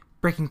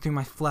 breaking through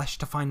my flesh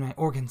to find my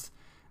organs,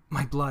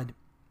 my blood.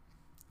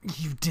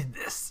 You did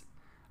this,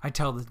 I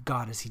tell the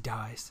God as he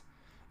dies.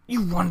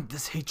 You wanted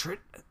this hatred,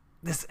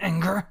 this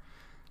anger.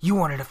 You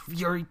wanted a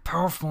fury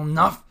powerful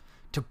enough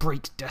to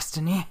break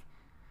destiny.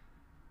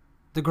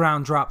 The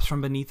ground drops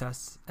from beneath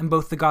us, and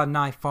both the God and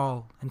I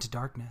fall into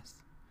darkness.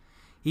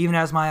 Even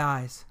as my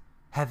eyes,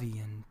 heavy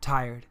and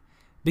tired,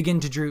 begin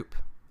to droop,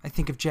 I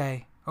think of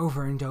Jay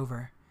over and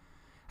over.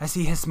 I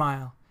see his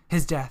smile,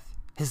 his death,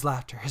 his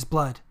laughter, his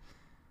blood.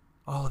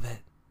 All of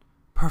it,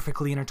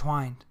 perfectly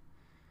intertwined.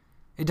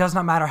 It does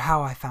not matter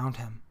how I found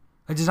him.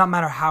 It does not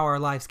matter how our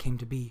lives came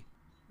to be.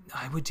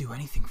 I would do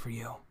anything for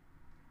you,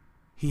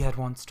 he had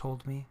once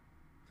told me.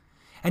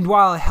 And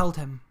while I held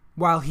him,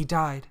 while he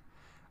died,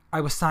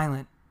 I was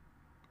silent.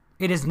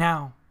 It is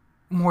now,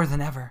 more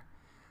than ever,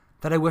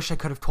 that I wish I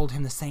could have told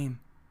him the same.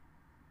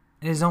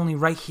 It is only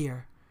right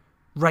here,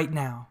 right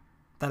now,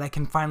 that I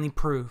can finally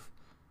prove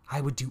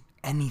I would do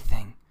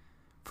anything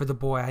for the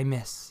boy I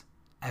miss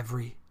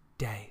every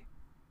day.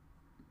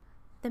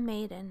 The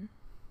Maiden.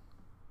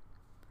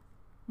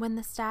 When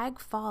the stag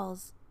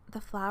falls,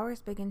 the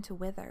flowers begin to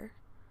wither.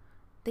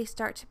 They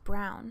start to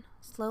brown,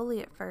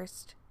 slowly at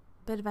first,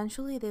 but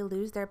eventually they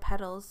lose their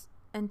petals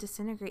and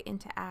disintegrate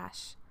into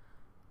ash.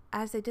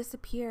 As they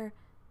disappear,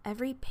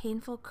 every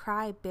painful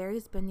cry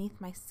buries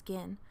beneath my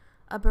skin.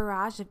 A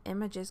barrage of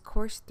images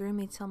course through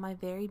me till my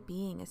very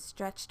being is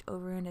stretched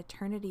over an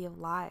eternity of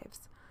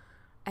lives.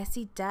 I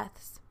see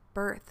deaths,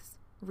 births,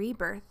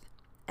 rebirth,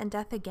 and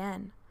death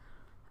again.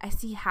 I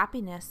see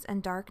happiness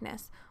and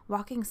darkness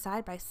walking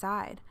side by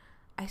side.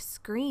 I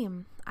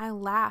scream, I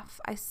laugh,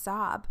 I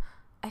sob.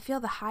 I feel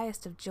the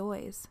highest of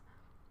joys.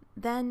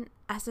 Then,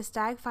 as the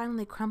stag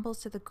finally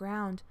crumbles to the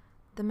ground,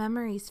 the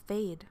memories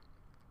fade.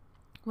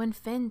 When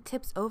Finn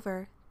tips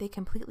over, they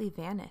completely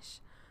vanish.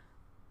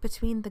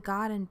 Between the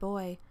god and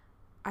boy,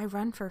 I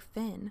run for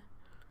Finn.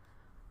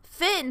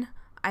 Finn!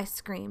 I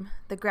scream,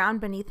 the ground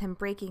beneath him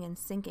breaking and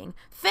sinking.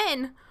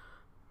 Finn!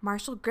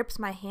 Marshall grips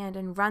my hand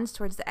and runs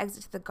towards the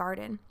exit to the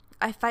garden.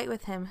 I fight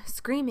with him,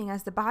 screaming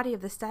as the body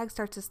of the stag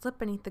starts to slip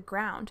beneath the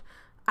ground.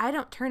 I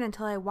don't turn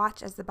until I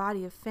watch as the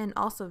body of Finn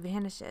also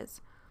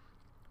vanishes.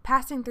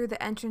 Passing through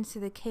the entrance to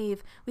the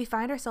cave, we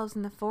find ourselves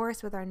in the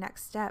forest with our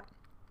next step.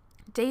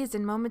 Dazed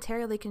and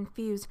momentarily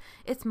confused,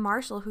 it's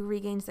Marshall who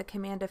regains the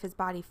command of his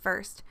body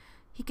first.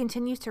 He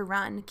continues to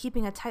run,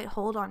 keeping a tight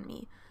hold on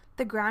me.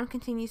 The ground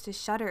continues to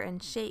shudder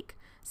and shake.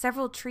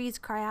 Several trees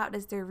cry out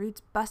as their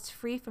roots bust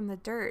free from the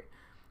dirt.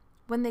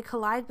 When they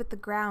collide with the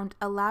ground,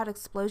 a loud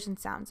explosion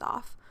sounds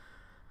off.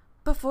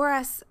 Before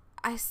us,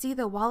 I see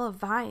the wall of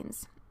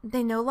vines.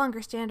 They no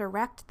longer stand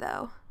erect,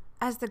 though.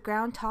 As the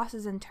ground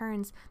tosses and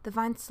turns, the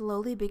vines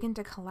slowly begin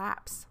to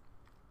collapse.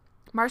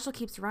 Marshall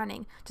keeps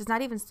running, does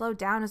not even slow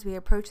down as we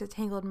approach the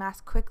tangled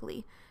mass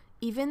quickly.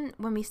 Even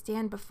when we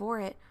stand before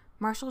it,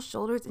 Marshall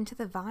shoulders into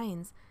the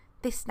vines.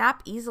 They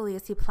snap easily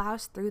as he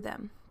plows through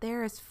them. They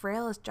are as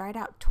frail as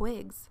dried-out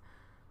twigs.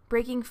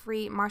 Breaking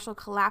free, Marshall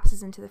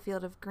collapses into the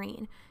field of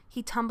green.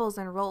 He tumbles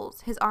and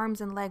rolls, his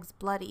arms and legs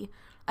bloody.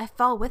 I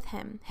fall with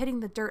him, hitting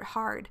the dirt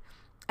hard.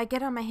 I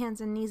get on my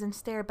hands and knees and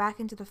stare back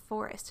into the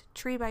forest.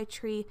 Tree by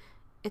tree,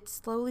 it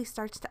slowly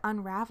starts to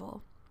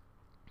unravel.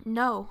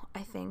 No, I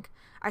think.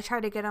 I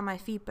try to get on my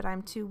feet, but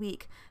I'm too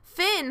weak.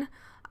 Finn!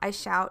 I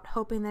shout,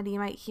 hoping that he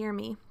might hear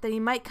me, that he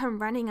might come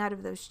running out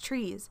of those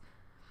trees.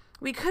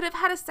 We could have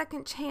had a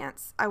second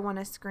chance, I want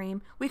to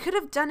scream. We could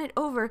have done it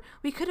over.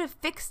 We could have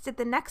fixed it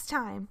the next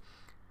time.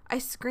 I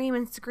scream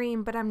and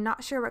scream, but I'm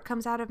not sure what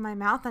comes out of my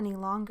mouth any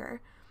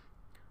longer.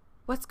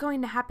 What's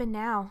going to happen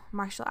now?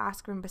 Marshall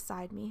asked from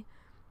beside me.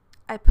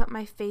 I put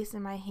my face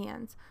in my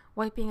hands,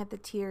 wiping at the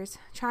tears,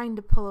 trying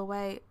to pull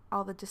away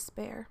all the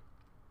despair.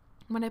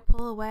 When I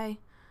pull away,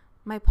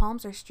 my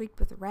palms are streaked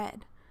with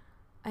red.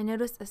 I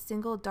notice a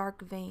single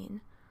dark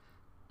vein.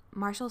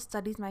 Marshall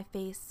studies my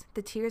face,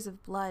 the tears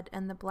of blood,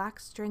 and the black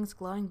strings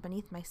glowing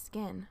beneath my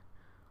skin.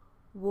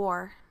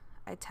 War,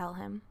 I tell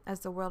him, as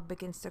the world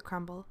begins to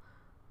crumble.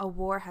 A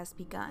war has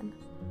begun,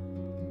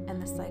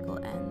 and the cycle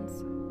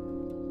ends.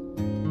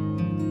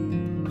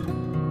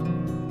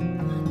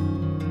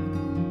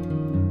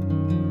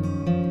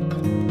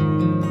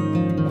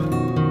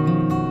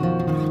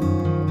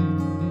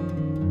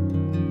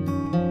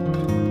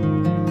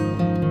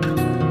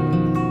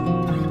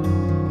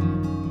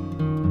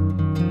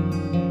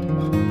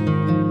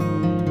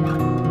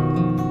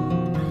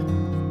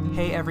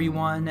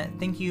 Everyone,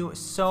 thank you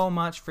so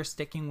much for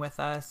sticking with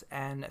us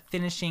and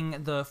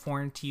finishing the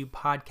Foreign to You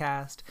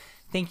podcast.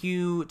 Thank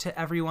you to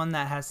everyone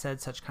that has said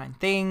such kind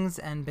things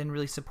and been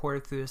really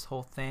supportive through this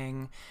whole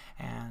thing.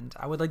 And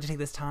I would like to take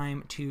this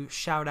time to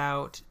shout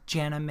out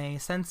Jana May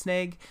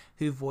Sensnig,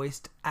 who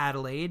voiced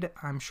Adelaide.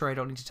 I'm sure I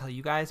don't need to tell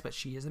you guys, but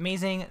she is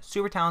amazing,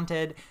 super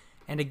talented.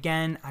 And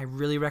again, I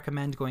really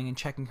recommend going and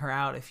checking her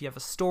out. If you have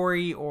a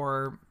story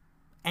or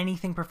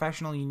anything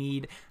professional you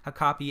need a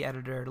copy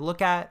editor to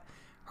look at,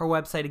 her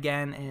website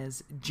again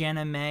is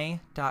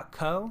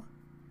jannamae.co,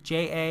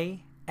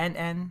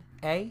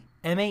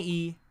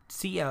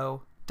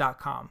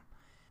 JANNAMAECO.com.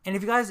 And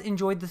if you guys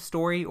enjoyed the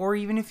story, or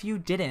even if you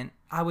didn't,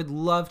 I would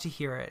love to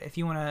hear it. If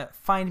you want to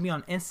find me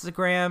on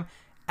Instagram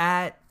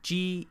at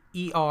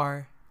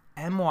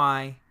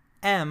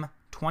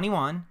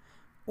GERMYM21,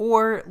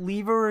 or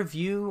leave a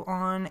review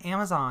on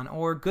Amazon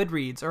or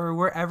Goodreads or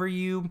wherever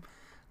you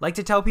like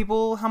to tell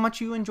people how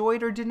much you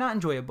enjoyed or did not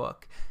enjoy a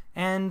book.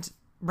 And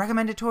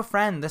recommend it to a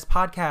friend, this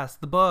podcast,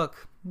 the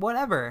book,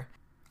 whatever.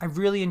 I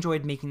really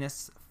enjoyed making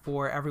this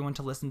for everyone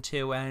to listen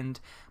to, and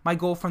my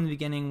goal from the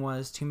beginning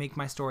was to make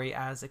my story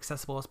as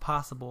accessible as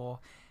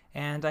possible,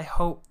 and I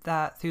hope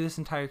that through this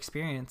entire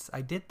experience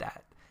I did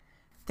that.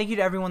 Thank you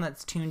to everyone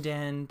that's tuned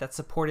in, that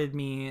supported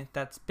me,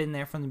 that's been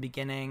there from the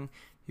beginning.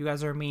 You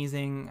guys are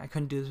amazing. I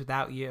couldn't do this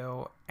without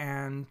you.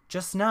 And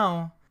just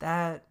know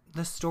that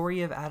the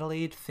story of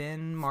Adelaide,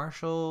 Finn,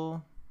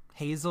 Marshall,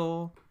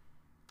 Hazel,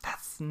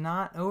 that's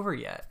not over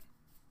yet.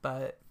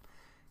 But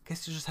I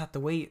guess you just have to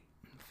wait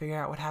and figure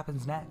out what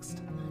happens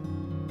next.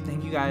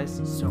 Thank you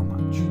guys so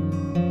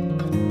much.